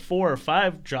are like 4 or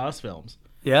 5 Jaws films.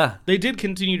 Yeah. They did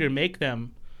continue to make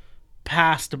them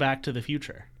past Back to the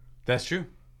Future. That's true.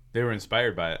 They were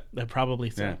inspired by it. Probably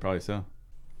so. Yeah, probably so.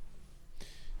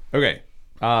 Okay.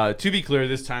 To be clear,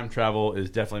 this time travel is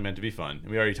definitely meant to be fun.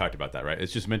 We already talked about that, right?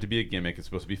 It's just meant to be a gimmick. It's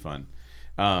supposed to be fun.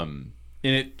 And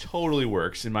it totally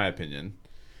works, in my opinion.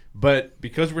 But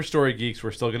because we're story geeks,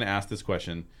 we're still going to ask this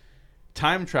question.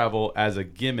 Time travel as a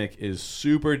gimmick is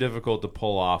super difficult to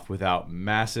pull off without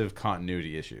massive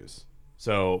continuity issues.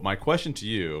 So my question to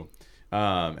you,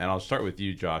 and I'll start with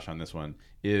you, Josh, on this one,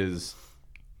 is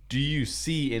do you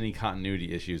see any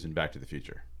continuity issues in Back to the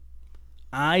Future?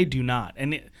 I do not.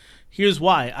 And here's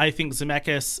why. I think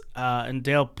Zemeckis and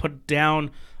Dale put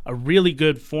down a really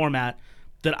good format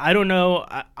that I don't know.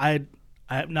 I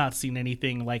have not seen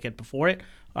anything like it before it.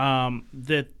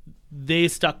 That they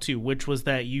stuck to, which was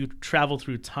that you travel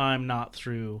through time, not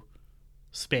through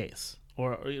space,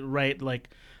 or right, like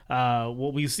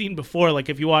what we've seen before. Like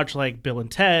if you watch like Bill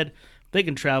and Ted, they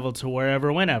can travel to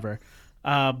wherever, whenever.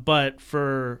 But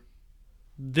for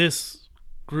this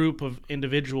group of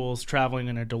individuals traveling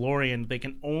in a DeLorean, they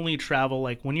can only travel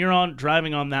like when you're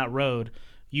driving on that road,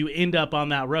 you end up on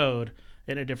that road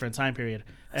in a different time period.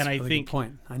 That's and a I really think good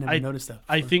point. I never noticed that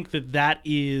before. I think that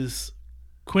is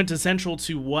quintessential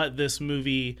to what this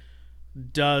movie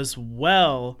does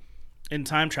well in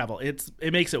time travel. It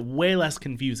makes it way less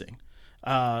confusing.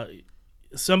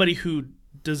 Somebody who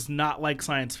does not like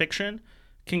science fiction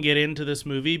can get into this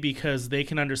movie because they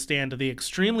can understand the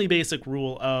extremely basic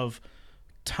rule of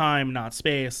time, not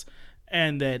space,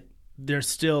 and that they're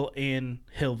still in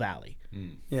Hill Valley.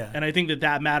 Yeah. And I think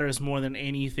that matters more than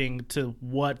anything to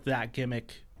what that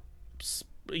gimmick,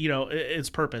 its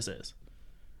purpose is.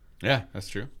 Yeah, that's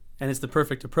true. And it's the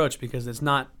perfect approach because it's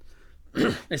not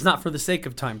it's not for the sake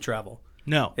of time travel.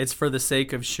 No. It's for the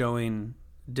sake of showing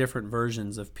different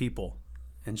versions of people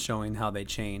and showing how they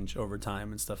change over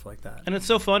time and stuff like that. And it's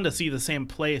so fun to see the same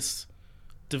place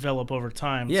develop over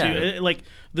time. Yeah. too. Like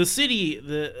the city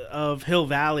of Hill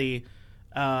Valley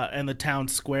and the town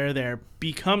square there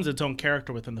becomes its own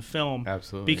character within the film.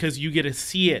 Absolutely. Because you get to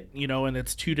see it, and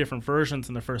it's two different versions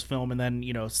in the first film and then,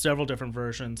 several different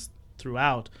versions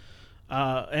throughout.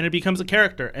 And it becomes a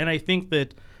character. And I think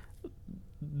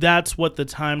that's what the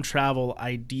time travel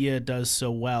idea does so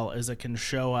well, is it can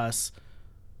show us,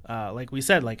 like we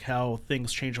said, like how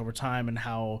things change over time and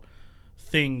how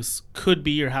things could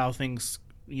be or how things,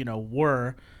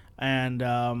 were. And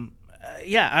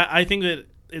I think that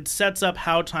it sets up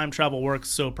how time travel works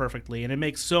so perfectly, and it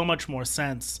makes so much more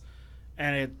sense,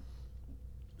 and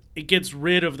it gets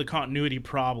rid of the continuity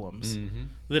problems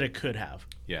that it could have.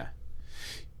 Yeah.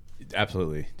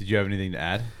 Absolutely. Did you have anything to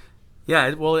add?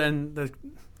 Yeah, well, and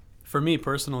for me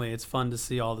personally, it's fun to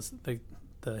see all this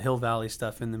the Hill Valley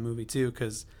stuff in the movie too,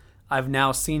 because I've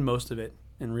now seen most of it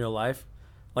in real life.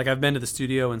 Like I've been to the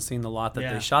studio and seen the lot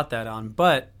that they shot that on,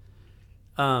 but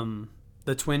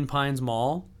the Twin Pines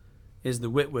Mall is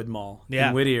the Whitwood Mall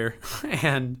in Whittier,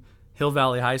 and Hill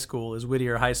Valley High School is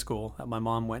Whittier High School that my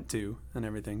mom went to and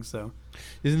everything. So,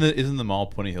 isn't the mall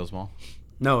Puente Hills Mall?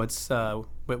 No, it's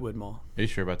Whitwood Mall. Are you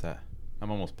sure about that?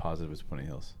 I'm almost positive it's Puente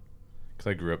Hills, because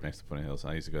I grew up next to Puente Hills.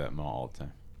 I used to go to that mall all the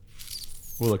time.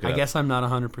 We'll look it up. I guess I'm not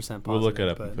 100% positive. We'll look it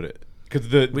up and put it, because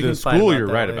the school you're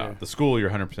right about. The school you're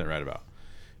 100% right about.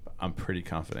 I'm pretty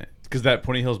confident, because that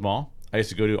Puente Hills Mall I used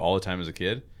to go to all the time as a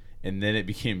kid. And then it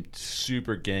became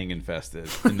super gang infested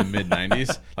in the mid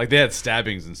 90s. Like they had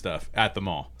stabbings and stuff at the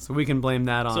mall. So we can blame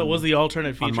that on. So it was the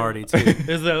alternate feature on Marty too.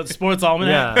 Is the Sports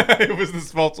Almanac? Yeah, it was the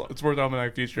Sports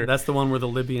Almanac feature. That's the one where the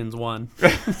Libyans won.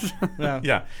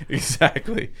 Yeah,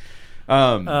 exactly.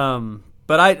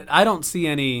 But I don't see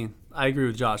any. I agree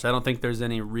with Josh. I don't think there's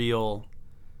any real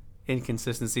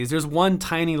inconsistencies. There's one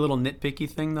tiny little nitpicky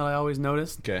thing that I always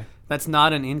noticed. Okay. That's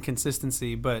not an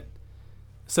inconsistency, but.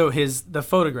 So the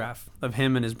photograph of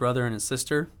him and his brother and his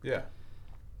sister. Yeah.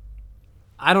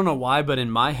 I don't know why, but in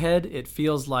my head, it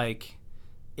feels like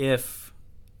if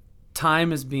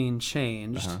time is being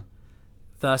changed,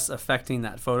 thus affecting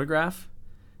that photograph,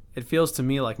 it feels to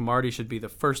me like Marty should be the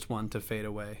first one to fade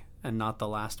away and not the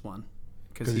last one,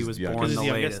 because he was born the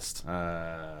latest.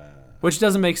 Which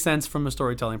doesn't make sense from a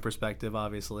storytelling perspective,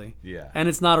 obviously. Yeah. And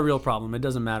it's not a real problem. It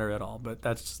doesn't matter at all. But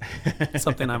that's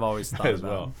something I've always thought as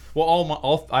about.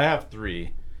 Well, I have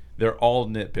 3. They're all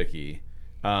nitpicky.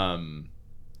 And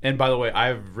by the way,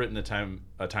 I've written a time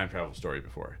travel story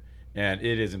before, and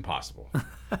it is impossible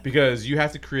because you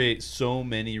have to create so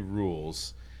many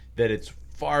rules that it's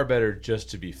far better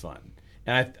just to be fun.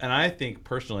 And I think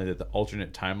personally that the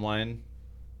alternate timeline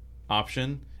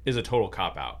option is a total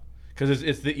cop out. Because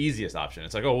it's the easiest option.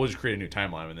 It's like, oh, we'll just create a new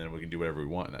timeline and then we can do whatever we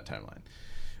want in that timeline.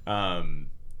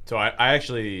 So I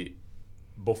actually,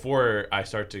 before I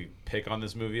start to pick on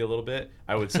this movie a little bit,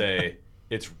 I would say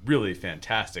it's really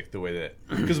fantastic the way that,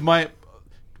 because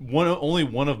only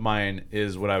one of mine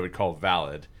is what I would call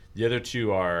valid. The other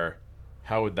two are,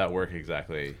 how would that work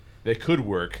exactly? They could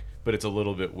work, but it's a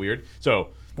little bit weird. So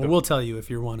Well, we'll tell you if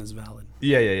your one is valid.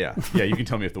 yeah. You can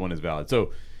tell me if the one is valid.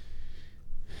 So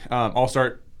I'll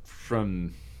start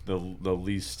from the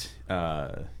least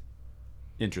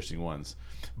interesting ones.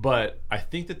 But I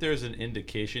think that there's an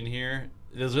indication here.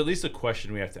 There's at least a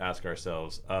question we have to ask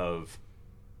ourselves of,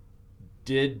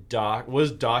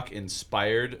 was Doc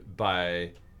inspired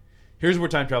by... Here's where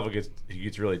time travel gets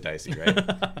really dicey,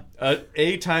 right?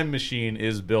 A time machine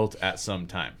is built at some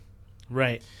time.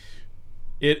 Right.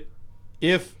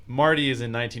 If Marty is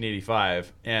in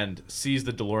 1985 and sees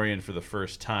the DeLorean for the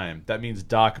first time, that means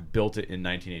Doc built it in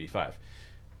 1985.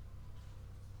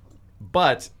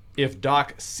 But if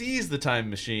Doc sees the time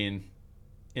machine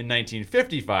in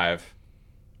 1955,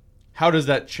 how does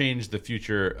that change the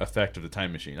future effect of the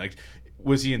time machine? Like,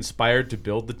 was he inspired to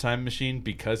build the time machine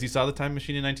because he saw the time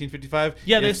machine in 1955?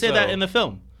 Yeah, they say that in the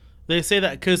film. They say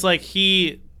that because, like,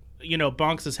 he,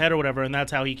 bonks his head or whatever, and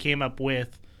that's how he came up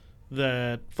with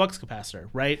the flux capacitor,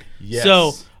 right? Yes.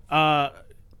 So,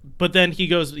 but then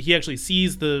he actually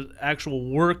sees the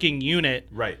actual working unit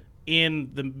Right.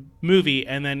 in the movie,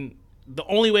 and then the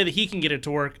only way that he can get it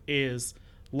to work is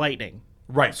lightning.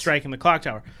 Right. Striking the clock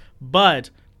tower. But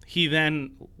he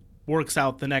then works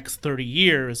out the next 30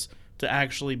 years to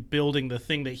actually building the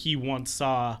thing that he once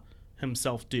saw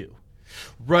himself do.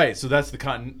 Right. So that's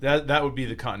that would be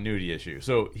the continuity issue.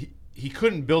 So he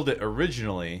couldn't build it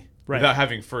originally without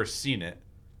having first seen it.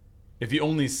 If he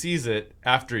only sees it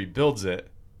after he builds it,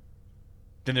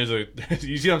 then there's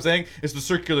you see what I'm saying? It's the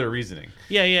circular reasoning.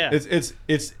 Yeah. It's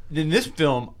in this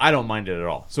film, I don't mind it at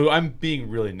all. So I'm being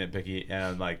really nitpicky,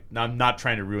 and I'm not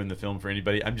trying to ruin the film for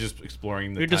anybody. I'm just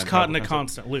exploring the. You're just caught in a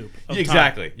constant loop.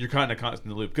 Exactly. Time. You're caught in a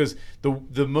constant loop because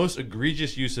the most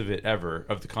egregious use of it ever,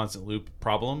 of the constant loop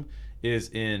problem, is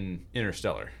in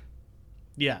Interstellar.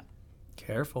 Yeah.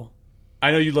 Careful. I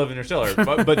know you love Interstellar,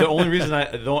 but the only reason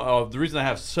the reason I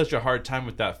have such a hard time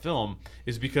with that film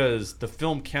is because the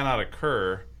film cannot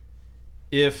occur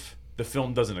if the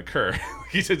film doesn't occur.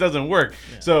 It doesn't work.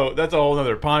 Yeah. So that's a whole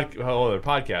other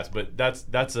podcast. But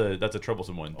that's a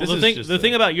troublesome one. Well, the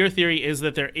thing about your theory is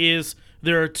that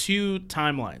there are two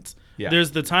timelines. Yeah. There's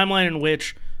the timeline in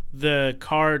which the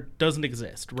car doesn't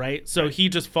exist, right? So he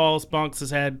just falls, bonks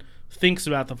his head, thinks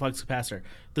about the flux capacitor.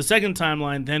 The second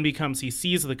timeline then becomes he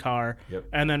sees the car,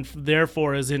 and then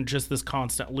therefore is in just this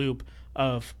constant loop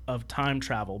of time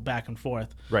travel back and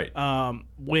forth, right?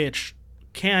 Which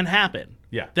can happen.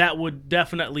 Yeah, that would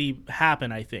definitely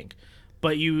happen, I think.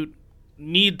 But you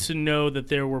need to know that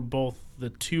there were both the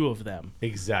two of them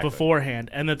beforehand,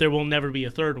 and that there will never be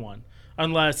a third one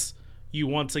unless you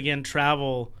once again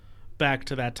travel back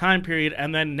to that time period,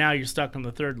 and then now you're stuck on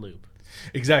the third loop.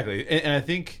 Exactly, and I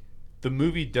think the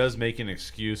movie does make an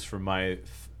excuse for my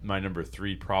number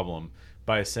 3 problem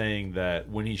by saying that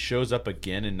when he shows up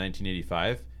again in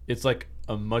 1985, it's like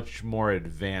a much more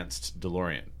advanced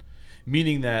DeLorean.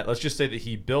 Meaning that, let's just say that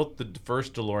he built the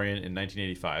first DeLorean in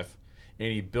 1985,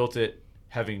 and he built it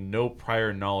having no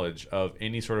prior knowledge of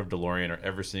any sort of DeLorean or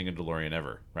ever seeing a DeLorean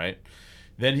ever, right?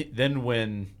 Then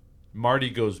when Marty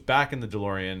goes back in the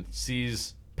DeLorean,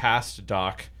 sees past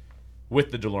Doc with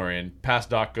the DeLorean,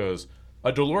 past Doc goes,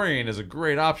 a DeLorean is a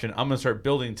great option. I'm going to start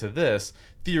building to this.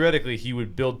 Theoretically, he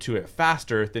would build to it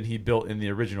faster than he built in the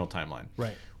original timeline.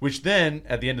 Right. Which then,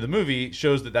 at the end of the movie,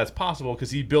 shows that that's possible because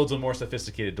he builds a more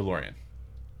sophisticated DeLorean.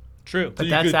 True. But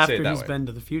that's after he's been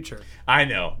to the future. I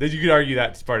know. You could argue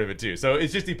that's part of it, too. So it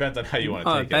just depends on how you want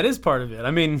to take it. That is part of it.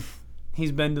 I mean,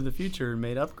 he's been to the future and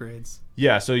made upgrades.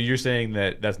 Yeah, so you're saying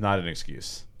that that's not an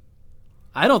excuse.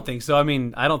 I don't think so. I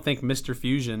mean, I don't think Mr.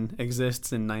 Fusion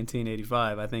exists in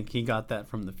 1985. I think he got that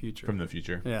from the future. From the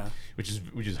future. Yeah. Which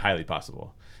is highly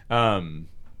possible.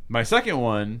 My second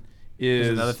one is...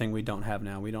 There's another thing we don't have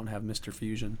now. We don't have Mr.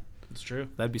 Fusion. It's true.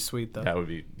 That'd be sweet, though. That'd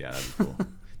be cool.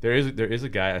 There is a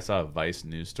guy, I saw a Vice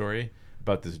news story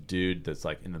about this dude that's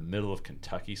like in the middle of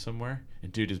Kentucky somewhere,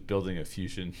 and dude is building a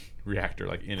fusion reactor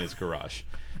like in his garage.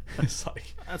 It's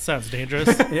like... That sounds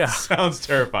dangerous. Yeah. Sounds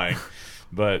terrifying.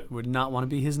 But would not want to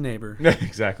be his neighbor.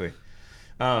 Exactly.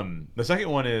 The second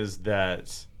one is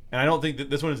that, and I don't think that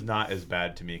this one is not as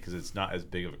bad to me because it's not as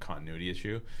big of a continuity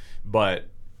issue, but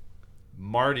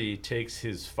Marty takes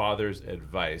his father's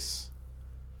advice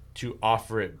to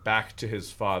offer it back to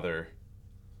his father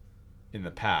in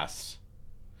the past.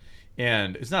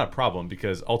 And it's not a problem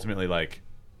because ultimately, like,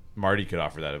 Marty could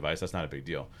offer that advice. That's not a big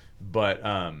deal. But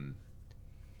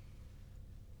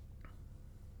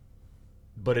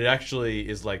it actually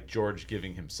is like George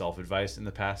giving himself advice in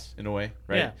the past, in a way,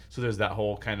 right? Yeah. So there's that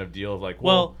whole kind of deal of like,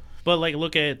 well, But like,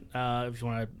 look at if you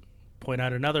want to point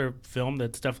out another film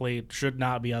that's definitely should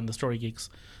not be on the Story Geeks,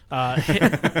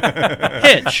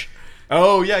 Hitch.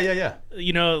 Oh yeah.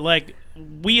 You know, like,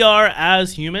 we are,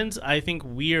 as humans, I think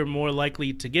we are more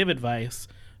likely to give advice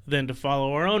than to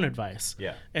follow our own advice.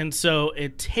 Yeah. And so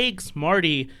it takes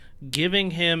Marty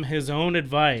giving him his own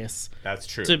advice That's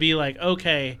true. to be like,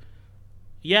 okay,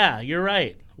 yeah, you're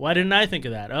right. Why didn't I think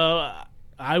of that? Oh,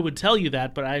 I would tell you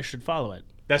that, but I should follow it.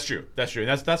 That's true.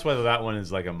 And that's why that one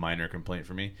is like a minor complaint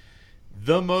for me.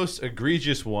 The most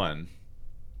egregious one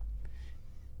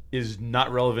is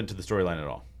not relevant to the storyline at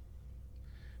all.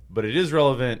 But it is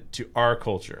relevant to our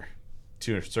culture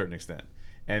to a certain extent.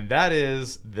 And that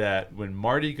is that when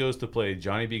Marty goes to play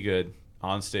Johnny B. Good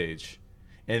on stage,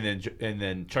 and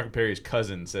then Chuck Berry's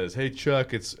cousin says, "Hey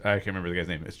Chuck, I can't remember the guy's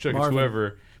name. It's Chuck, Marvin. it's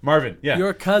whoever. Marvin, yeah.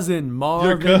 Your cousin, Your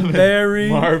Marvin cousin, Berry.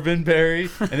 Marvin Berry."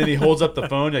 And then he holds up the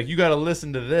phone like, "You got to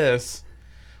listen to this."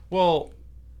 Well,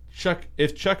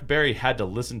 if Chuck Berry had to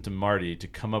listen to Marty to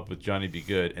come up with Johnny B.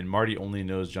 Good, and Marty only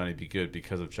knows Johnny B. Good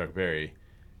because of Chuck Berry,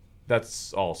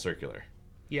 that's all circular.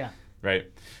 Yeah.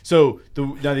 Right. So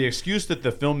the excuse that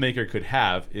the filmmaker could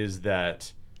have is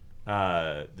that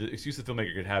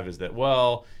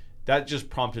well, that just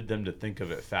prompted them to think of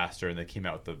it faster, and they came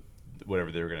out with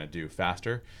whatever they were going to do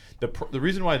faster. The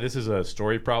reason why this is a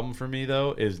story problem for me,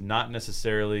 though, is not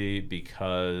necessarily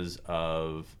because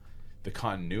of the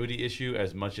continuity issue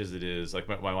as much as it is like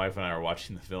my wife and I are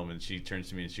watching the film, and she turns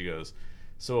to me and she goes,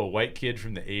 "So a white kid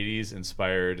from the 80s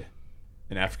inspired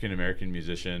an African American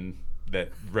musician that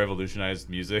revolutionized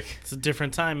music?" It's a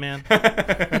different time, man.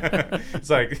 It's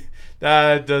like,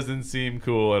 that doesn't seem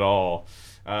cool at all.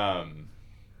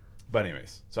 But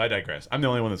anyways, so I digress. I'm the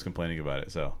only one that's complaining about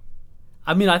it. So,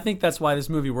 I mean, I think that's why this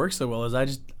movie works so well.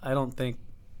 I don't think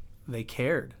they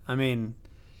cared. I mean,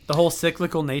 the whole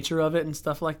cyclical nature of it and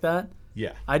stuff like that.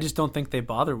 yeah, I just don't think they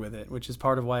bother with it, which is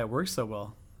part of why it works so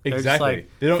well. They're just exactly. like,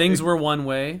 They don't- things were one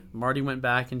way. Marty went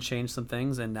back and changed some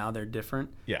things, and now they're different.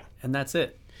 Yeah. And that's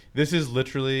it. This is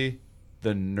literally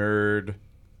the nerd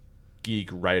geek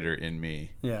writer in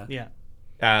me, Yeah. Yeah.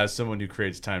 as someone who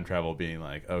creates time travel, being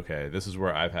like, okay, this is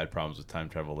where I've had problems with time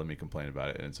travel. Let me complain about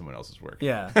it in someone else's work.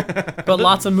 Yeah. But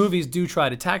lots of movies do try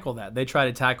to tackle that. They try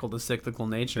to tackle the cyclical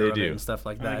nature They of do. it and stuff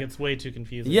like I that. think it's way too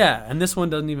confusing. Yeah, and this one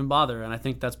doesn't even bother, and I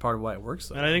think that's part of why it works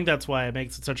so And I think that's why it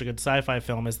makes it such a good sci-fi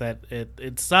film, is that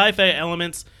it's sci-fi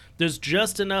elements. There's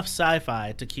just enough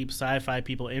sci-fi to keep sci-fi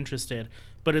people interested,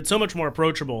 but it's so much more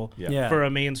approachable Yeah. for a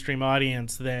mainstream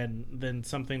audience than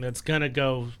something that's gonna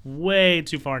go way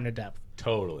too far into depth.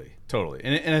 Totally.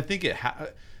 And I think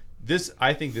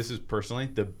I think this is personally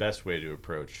the best way to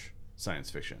approach science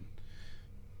fiction.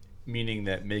 Meaning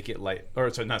that make it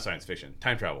not science fiction,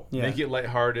 time travel. Yeah. Make it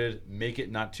lighthearted, make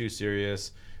it not too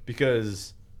serious,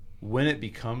 because when it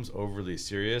becomes overly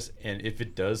serious, and if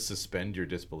it does suspend your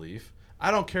disbelief,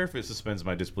 I don't care if it suspends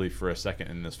my disbelief for a second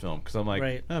in this film, because I'm like,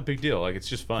 Right. oh, big deal. Like, it's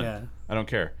just fun. Yeah. I don't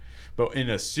care. But in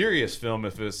a serious film,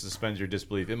 if it suspends your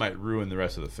disbelief, it might ruin the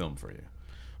rest of the film for you.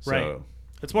 So, Right.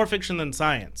 It's more fiction than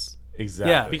science.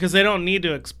 Exactly. Yeah. Because they don't need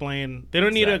to explain. They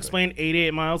don't need to Exactly. explain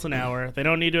 88 miles an hour. They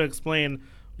don't need to explain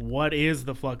what is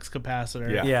the flux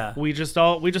capacitor. Yeah. Yeah. We just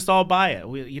all buy it.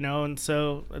 And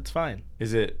so it's fine.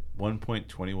 Is it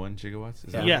 1.21 gigawatts?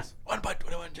 Is that Yeah. what it is?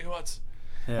 1.21 gigawatts.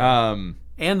 Yeah.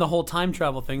 And the whole time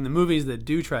travel thing, the movies that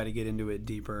do try to get into it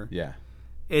deeper, Yeah.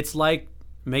 it's like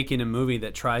making a movie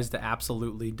that tries to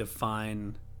absolutely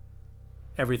define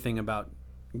everything about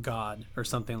God or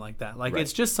something like that. Like, Right.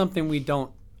 it's just something we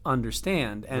don't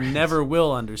understand and never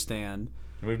will understand.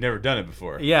 We've never done it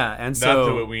before. Yeah, and Not that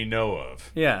so we know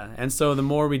of. yeah, and so the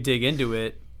more we dig into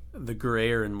it, the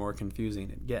grayer and more confusing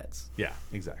it gets. Yeah,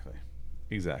 exactly.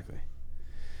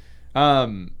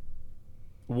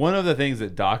 One of the things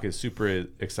that Doc is super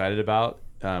excited about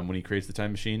when he creates the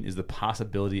time machine is the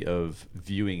possibility of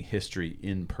viewing history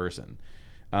in person.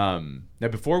 Now,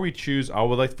 before we choose, I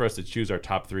would like for us to choose our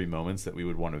top 3 moments that we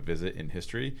would want to visit in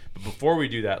history. But before we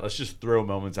do that, let's just throw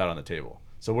moments out on the table.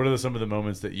 So what are some of the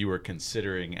moments that you were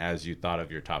considering as you thought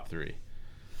of your top 3?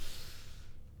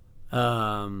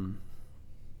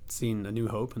 Seeing A New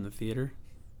Hope in the theater.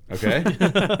 Okay.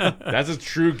 That's a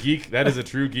true geek. That is a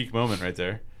true geek moment right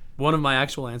there. One of my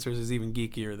actual answers is even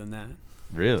geekier than that.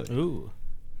 Really? Ooh.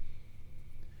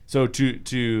 So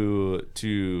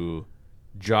to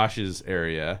Josh's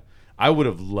area, I would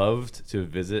have loved to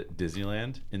visit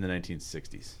Disneyland in the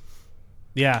 1960s.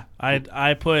 Yeah,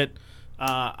 I put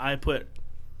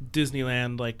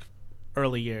Disneyland like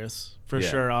early years for Yeah.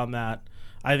 sure on that.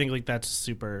 I think like that's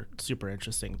super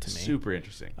interesting to me. Super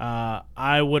interesting.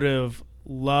 I would have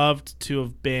loved to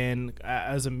have been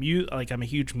as I'm a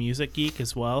huge music geek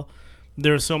as well.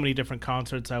 There are so many different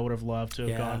concerts I would have loved to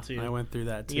have gone to. I went through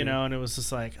that too. You know, and it was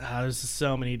just like, there's just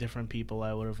so many different people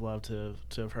I would have loved to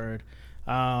have heard.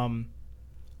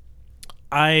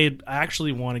 I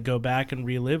actually want to go back and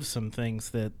relive some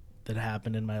things that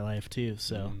happened in my life too.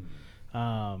 So,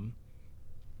 yeah,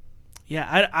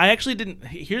 I actually didn't.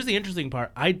 Here's the interesting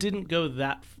part. I didn't go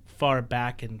that far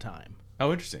back in time.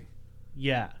 Oh, interesting.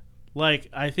 Yeah, like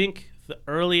I think the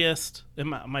earliest in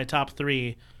my top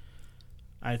 3,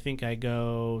 I think I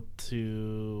go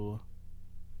to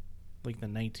like the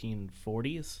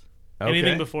 1940s. Okay.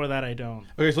 Anything before that, I don't.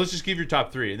 Okay, so let's just give your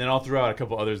top 3, and then I'll throw out a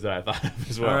couple others that I thought of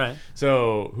as well. All right.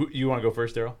 So, you want to go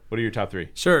first, Daryl? What are your top 3?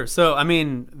 Sure. So, I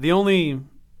mean,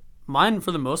 mine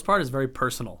for the most part is very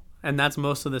personal, and that's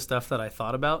most of the stuff that I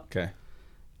thought about. Okay.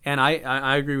 And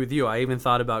I agree with you. I even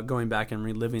thought about going back and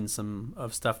reliving some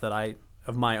of stuff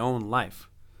of my own life.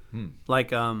 Like,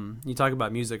 you talk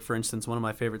about music, for instance, one of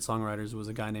my favorite songwriters was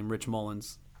a guy named Rich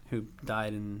Mullins, who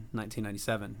died in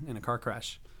 1997 in a car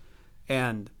crash.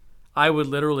 And I would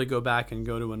literally go back and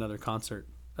go to another concert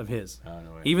of his, Oh,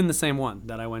 no way. even the same one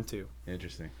that I went to.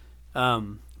 Interesting.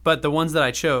 But the ones that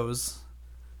I chose,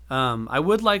 I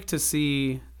would like to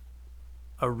see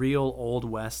a real Old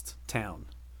West town.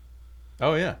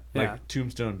 Oh, yeah. Like Yeah.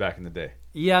 Tombstone back in the day.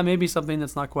 Yeah, maybe something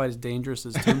that's not quite as dangerous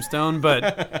as Tombstone,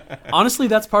 but honestly,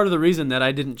 that's part of the reason that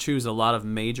I didn't choose a lot of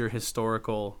major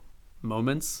historical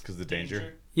moments. Because of the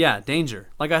danger. Yeah, danger.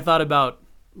 Like I thought about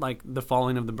like the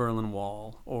falling of the Berlin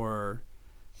Wall, or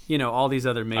all these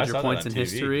other I major saw that points on in TV.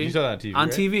 history. You saw that on TV, On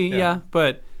right? TV, yeah.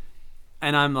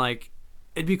 And I'm like,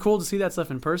 it'd be cool to see that stuff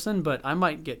in person, but I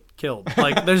might get killed.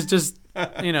 Like there's just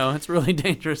it's really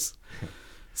dangerous.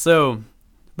 So,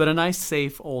 but a nice,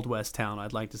 safe Old West town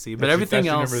I'd like to see. But everything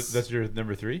else, That's your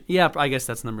number 3? yeah, I guess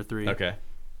that's number 3. Okay.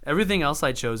 Everything else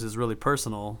I chose is really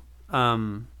personal.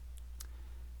 And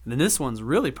then this one's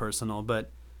really personal,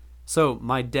 but so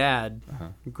my dad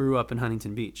grew up in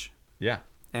Huntington Beach, Yeah.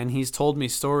 and he's told me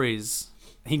stories.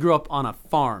 He grew up on a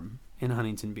farm in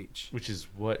Huntington Beach, Which is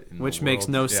what in the which makes world?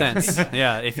 no Yeah. sense.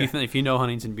 Yeah, if you know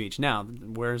Huntington Beach now,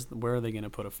 where are they going to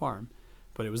put a farm?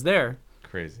 But it was there.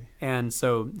 Crazy. And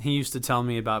so he used to tell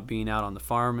me about being out on the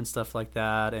farm and stuff like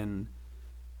that. And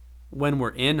when we're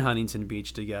in Huntington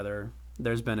Beach together,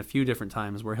 there's been a few different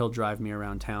times where he'll drive me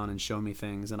around town and show me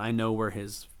things. And I know where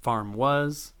his farm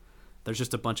was. There's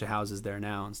just a bunch of houses there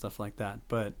now and stuff like that.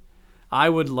 But I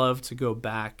would love to go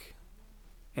back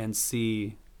and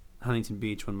see Huntington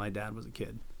Beach when my dad was a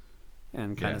kid,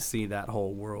 and kind Yeah. of see that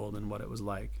whole world and what it was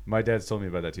like. My dad's told me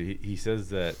about that too. He says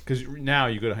that because now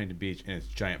you go to Huntington Beach and it's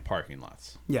giant parking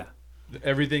lots. Yeah.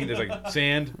 Everything there's like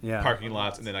sand, Yeah. parking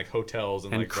lots, and then like hotels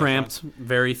and And like cramped, restaurants.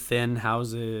 very thin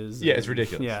houses. Yeah, it's and-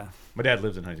 ridiculous. Yeah. My dad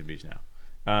lives in Huntington Beach now,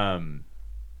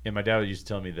 and my dad used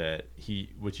to tell me that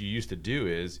what you used to do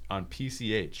is on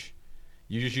PCH,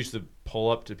 you just used to pull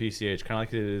up to PCH, kind of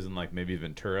like it is in like maybe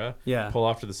Ventura. Yeah. Pull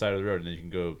off to the side of the road, and then you can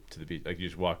go to the beach. Like you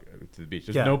just walk to the beach.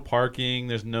 There's Yeah. no parking.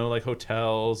 There's no like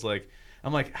hotels. Like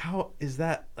I'm like, how is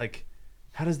that? Like,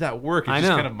 how does that work? It's I just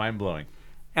know. kind of mind blowing.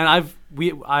 And I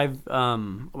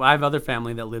have other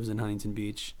family that lives in Huntington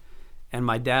Beach, and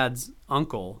my dad's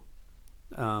uncle,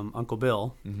 Uncle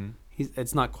Bill. Mm-hmm.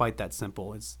 It's not quite that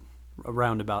simple. It's a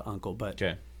roundabout uncle, but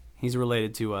Okay. he's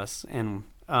related to us, and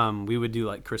we would do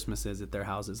like Christmases at their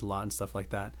houses a lot and stuff like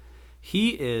that.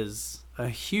 He is a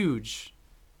huge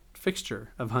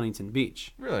fixture of Huntington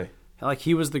Beach. Really? Like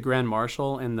he was the grand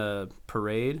marshal in the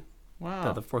parade,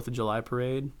 Wow. the 4th of July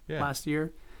parade Yeah. last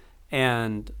year.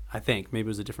 And I think maybe it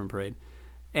was a different parade.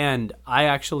 And I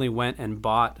actually went and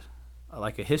bought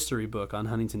like a history book on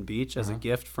Huntington Beach as a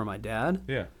gift for my dad.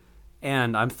 Yeah.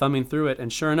 And I'm thumbing through it,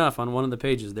 and sure enough, on one of the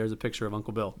pages, there's a picture of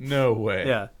Uncle Bill. No way.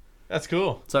 Yeah. That's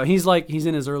cool. So he's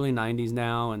in his early 90s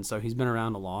now, and so he's been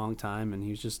around a long time, and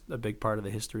he's just a big part of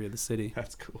the history of the city.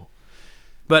 That's cool.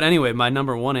 But anyway, my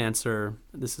number one answer,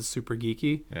 this is super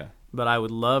geeky, Yeah. but I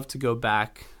would love to go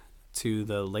back to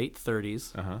the late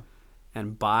 30s Uh huh.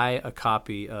 and buy a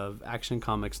copy of Action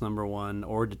Comics #1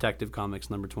 or Detective Comics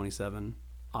 #27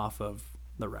 off of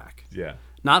the rack. Yeah.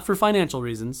 Not for financial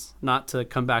reasons, not to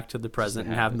come back to the present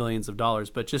and have have it. millions of dollars,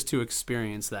 but just to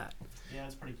experience that. Yeah,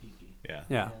 it's pretty geeky. Yeah.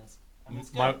 Yeah.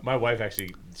 My wife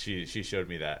actually she showed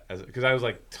me that because I was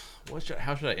like,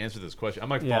 how should I answer this question? I'm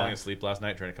like Yeah. falling asleep last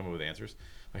night trying to come up with answers.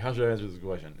 Like, how should I answer this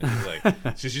question? And she's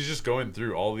like, she's just going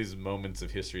through all these moments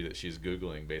of history that she's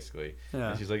googling basically. Yeah.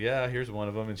 And she's like, yeah, here's one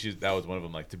of them, and that was one of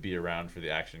them, like to be around for the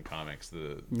Action Comics,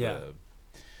 the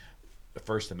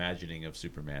first imagining of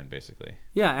Superman, basically.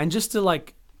 Yeah, and just to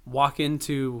like walk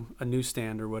into a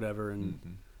newsstand or whatever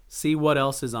and see what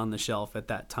else is on the shelf at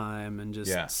that time, and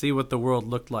just see what the world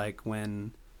looked like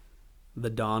when the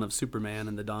dawn of Superman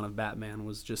and the dawn of Batman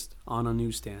was just on a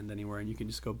newsstand anywhere, and you can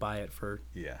just go buy it for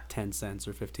 10 cents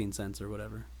or 15 cents or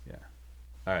whatever. Yeah.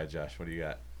 All right, Josh, what do you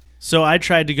got? So I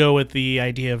tried to go with the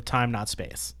idea of time, not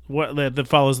space, that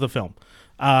follows the film.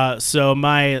 So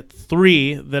my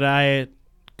 3 that I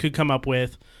could come up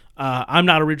with, I'm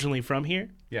not originally from here.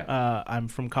 Yeah. I'm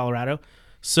from Colorado.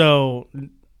 So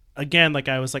again, like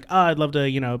I was like, I'd love to,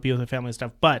 be with my family and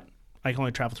stuff, but I can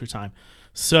only travel through time.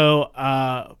 So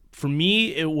for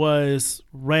me, it was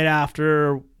right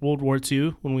after World War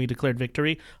II when we declared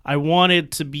victory. I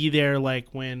wanted to be there like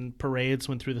when parades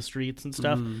went through the streets and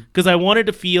stuff, because I wanted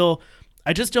to feel.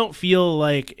 I just don't feel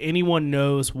like anyone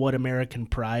knows what American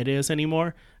pride is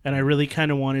anymore, and I really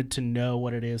kind of wanted to know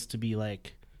what it is to be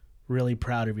like really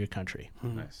proud of your country.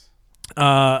 Nice.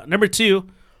 Number 2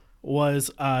 was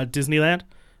Disneyland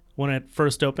when it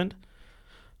first opened.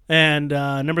 And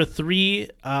number 3,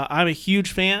 I'm a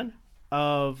huge fan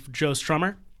of Joe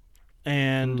Strummer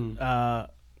and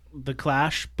The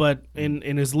Clash, but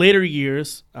in his later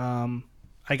years,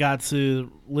 I got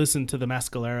to listen to the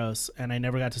Mescaleros, and I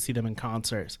never got to see them in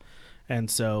concerts.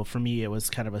 And so for me, it was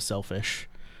kind of a selfish,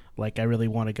 like I really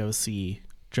want to go see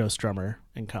Joe Strummer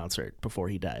in concert before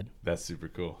he died. That's super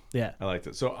cool. Yeah. I like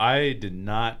that. So I did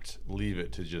not leave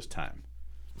it to just time.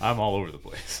 I'm all over the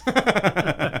place.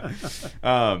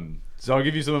 So I'll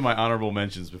give you some of my honorable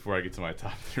mentions before I get to my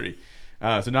top 3.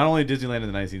 So not only Disneyland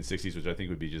in the 1960s, which I think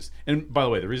would be just... And by the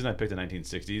way, the reason I picked the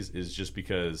 1960s is just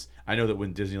because I know that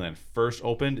when Disneyland first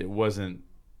opened, it wasn't...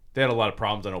 They had a lot of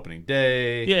problems on opening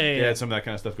day. They had some of that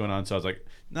kind of stuff going on. So I was like,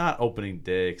 not opening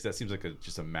day, because that seems like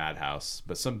just a madhouse.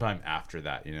 But sometime after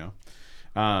that,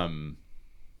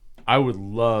 I would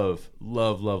love...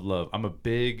 I'm a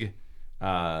big...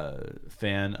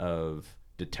 fan of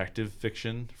detective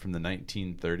fiction from the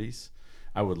 1930s.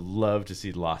 I would love to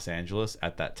see Los Angeles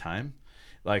at that time.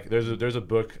 Like there's a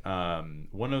book, I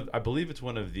believe it's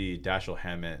one of the Dashiell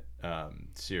Hammett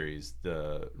series,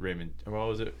 the Raymond. What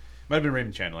was it? Might have been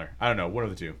Raymond Chandler. I don't know, one of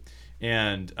the two.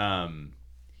 And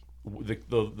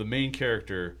the main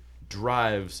character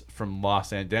drives from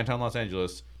downtown Los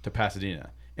Angeles to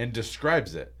Pasadena and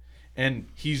describes it. And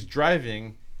he's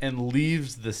driving and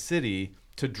leaves the city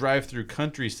to drive through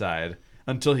countryside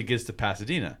until he gets to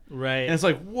Pasadena. Right. And it's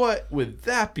like, what would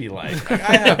that be like?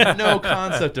 I have no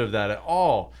concept of that at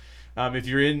all. If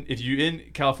you're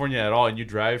in California at all and you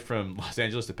drive from Los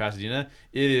Angeles to Pasadena,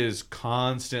 it is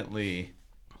constantly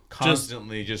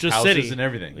just houses city. And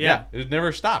everything. Yeah. It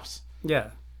never stops.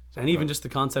 Yeah. And even just the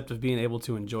concept of being able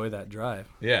to enjoy that drive.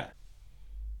 Yeah.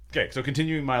 Okay, so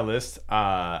continuing my list,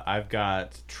 I've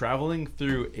got traveling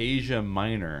through Asia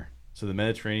Minor, so the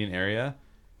Mediterranean area,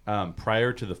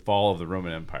 prior to the fall of the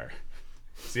Roman Empire.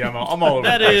 See, I'm all over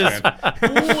that the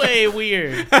place, is way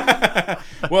weird.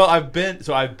 Well, I've been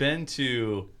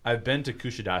to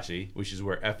Kushadashi, which is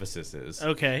where Ephesus is.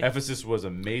 Okay. Ephesus was a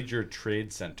major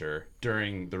trade center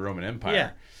during the Roman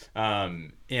Empire.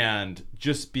 And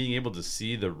just being able to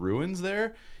see the ruins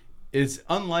there is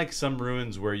unlike some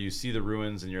ruins where you see the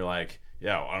ruins and you're like,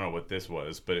 yeah, I don't know what this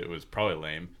was, but it was probably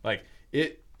lame. Like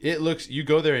it looks, you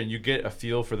go there and you get a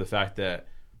feel for the fact that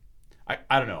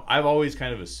I don't know. I've always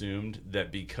kind of assumed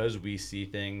that because we see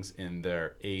things in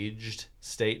their aged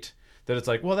state, that it's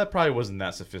like, well, that probably wasn't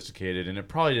that sophisticated and it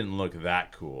probably didn't look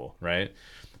that cool, right?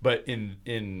 But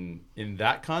in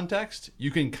that context,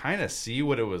 you can kind of see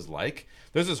what it was like.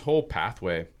 There's this whole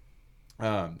pathway,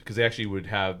 because they actually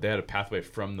had a pathway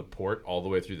from the port all the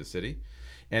way through the city,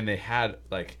 and they had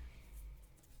like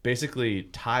basically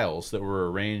tiles that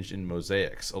were arranged in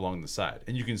mosaics along the side,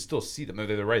 and you can still see them.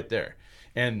 They're right there,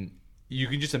 and you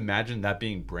can just imagine that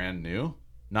being brand new,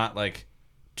 not like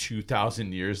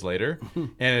 2,000 years later.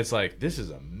 And it's like, this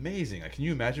is amazing. Like, can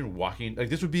you imagine walking? Like,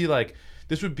 this would be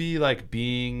like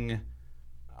being,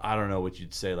 I don't know what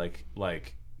you'd say,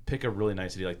 like pick a really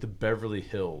nice city, like the Beverly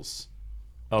Hills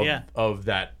of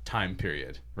that time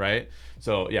period, right?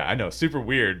 So yeah, I know, super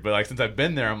weird, but like since I've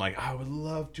been there, I'm like, I would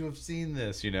love to have seen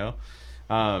this, That's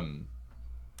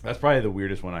probably the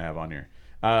weirdest one I have on here.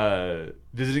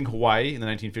 Visiting Hawaii in the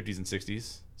 1950s and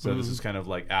 60s. So this is kind of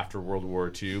like after World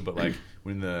War II, but like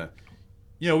when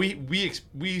we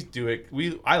do it.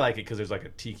 I like it because there's like a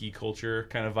tiki culture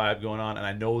kind of vibe going on, and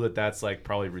I know that that's like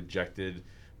probably rejected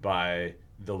by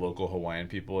the local Hawaiian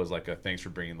people as like a thanks for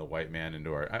bringing the white man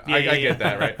into our. I get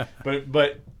that, right?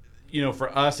 But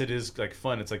for us it is like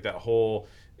fun. It's like that whole.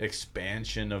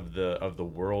 expansion of the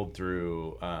world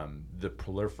through the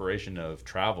proliferation of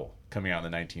travel coming out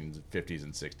in the 1950s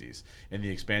and 60s, and the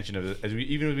expansion of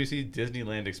even as we see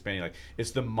Disneyland expanding, like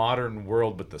it's the modern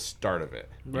world, but the start of it.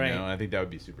 Right. And I think that would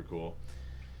be super cool.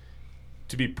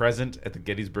 To be present at the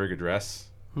Gettysburg Address.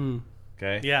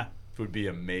 Okay. Yeah. Would be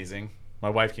amazing. My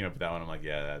wife came up with that one. I'm like,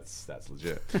 yeah, that's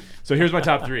legit. So here's my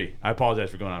top 3. I apologize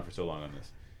for going on for so long on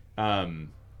this.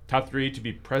 Top 3: to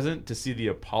be present to see the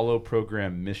Apollo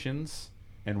program missions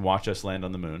and watch us land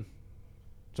on the moon.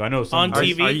 So I know some On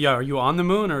TV? Are you on the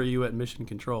moon or are you at mission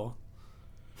control?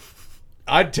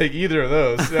 I'd take either of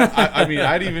those. I mean,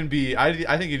 I think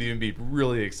it'd even be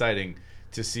really exciting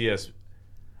to see us.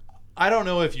 I don't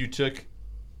know if you took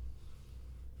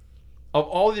of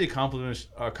all the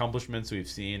accomplishments we've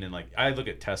seen, and like I look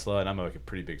at Tesla, and I'm like a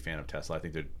pretty big fan of Tesla. I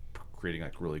think they're creating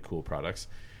like really cool products.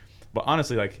 But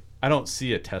honestly, like I don't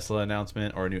see a Tesla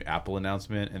announcement or a new Apple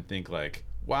announcement and think like,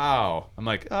 wow. I'm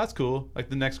like, oh, that's cool. Like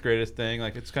the next greatest thing.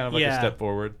 Like it's kind of like a step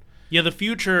forward. Yeah, the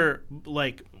future,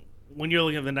 like when you're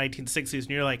looking at the 1960s and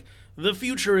you're like, the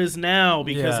future is now,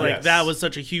 because that was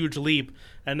such a huge leap.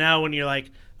 And now when you're like,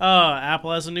 oh,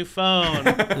 Apple has a new phone.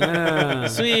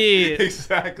 Sweet.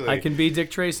 Exactly. I can be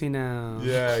Dick Tracy now.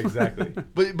 Yeah, exactly.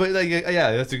 but like,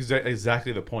 yeah, that's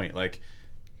exactly the point. Like,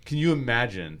 can you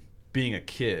imagine being a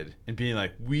kid and being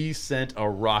like, we sent a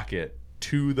rocket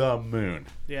to the moon?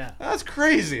 Yeah. That's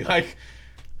crazy. Like,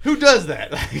 who does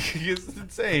that? Like, it's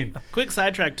insane. Quick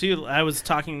sidetrack too. I was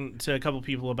talking to a couple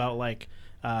people about like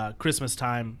Christmas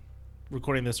time,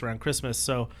 recording this around Christmas.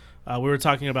 So we were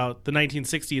talking about the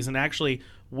 1960s, and actually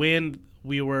when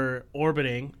we were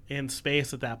orbiting in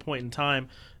space at that point in time,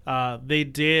 they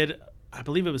did, I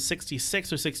believe it was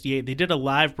 66 or 68, they did a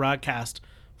live broadcast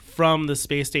from the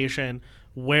space station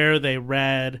where they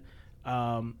read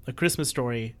A Christmas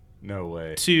Story. No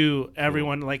way. To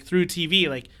everyone, like through TV.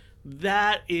 Like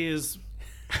that is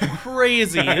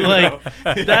crazy. Like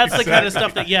that's the kind of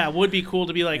stuff that would be cool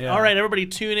to be like, all right, everybody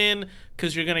tune in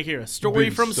because you're gonna hear a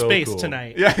story from space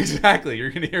tonight. Yeah, exactly.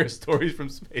 You're gonna hear stories from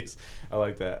space. I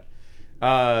like that.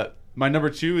 My number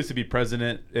 2 is to be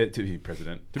president. To be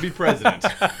president. To be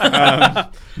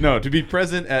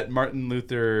present at Martin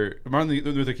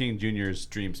Luther King Jr.'s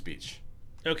dream speech.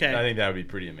 Okay. I think that would be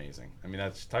pretty amazing. I mean,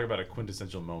 that's talk about a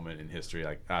quintessential moment in history.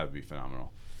 Like that would be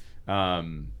phenomenal.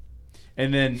 And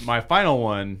then my final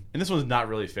one, and this one's not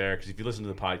really fair because if you listen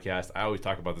to the podcast, I always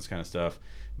talk about this kind of stuff.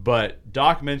 But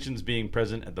Doc mentions being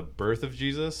present at the birth of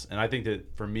Jesus, and I think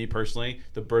that for me personally,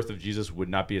 the birth of Jesus would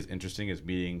not be as interesting as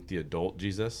meeting the adult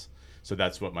Jesus. So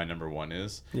that's what my number 1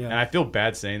 is. Yeah. And I feel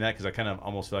bad saying that because I kind of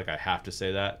almost feel like I have to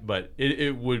say that, but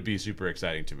it would be super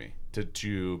exciting to me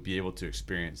to be able to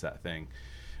experience that thing,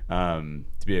 to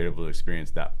be able to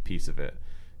experience that piece of it.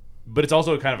 But it's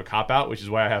also kind of a cop-out, which is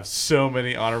why I have so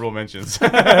many honorable mentions. So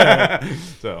that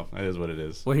is what it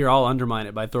is. Well, here, I'll undermine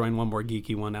it by throwing one more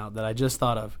geeky one out that I just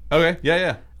thought of. Okay,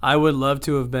 yeah. I would love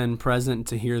to have been present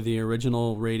to hear the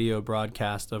original radio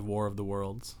broadcast of War of the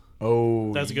Worlds.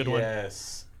 Oh, that's a good one.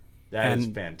 Yes. That is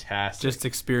fantastic. Just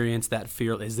experience that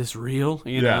fear. Is this real?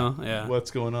 You know? Yeah.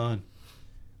 What's going on?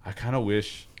 I kind of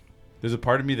wish. There's a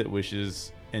part of me that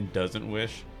wishes and doesn't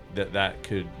wish that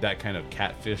kind of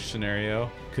catfish scenario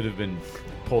could have been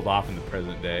pulled off in the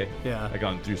present day. Yeah.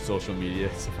 Like through social media,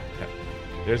 stuff like that.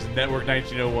 There's Network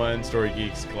 1901 Story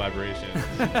Geeks collaboration.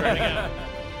 Starting out.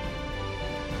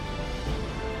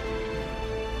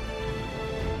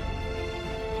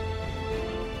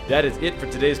 That is it for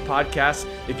today's podcast.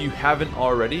 If you haven't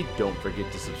already, don't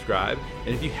forget to subscribe.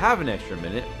 And if you have an extra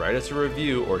minute, write us a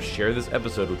review or share this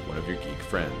episode with one of your geek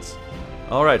friends.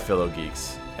 All right, fellow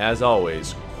geeks. As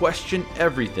always, question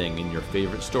everything in your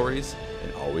favorite stories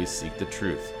and always seek the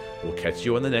truth. We'll catch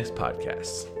you on the next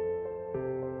podcast.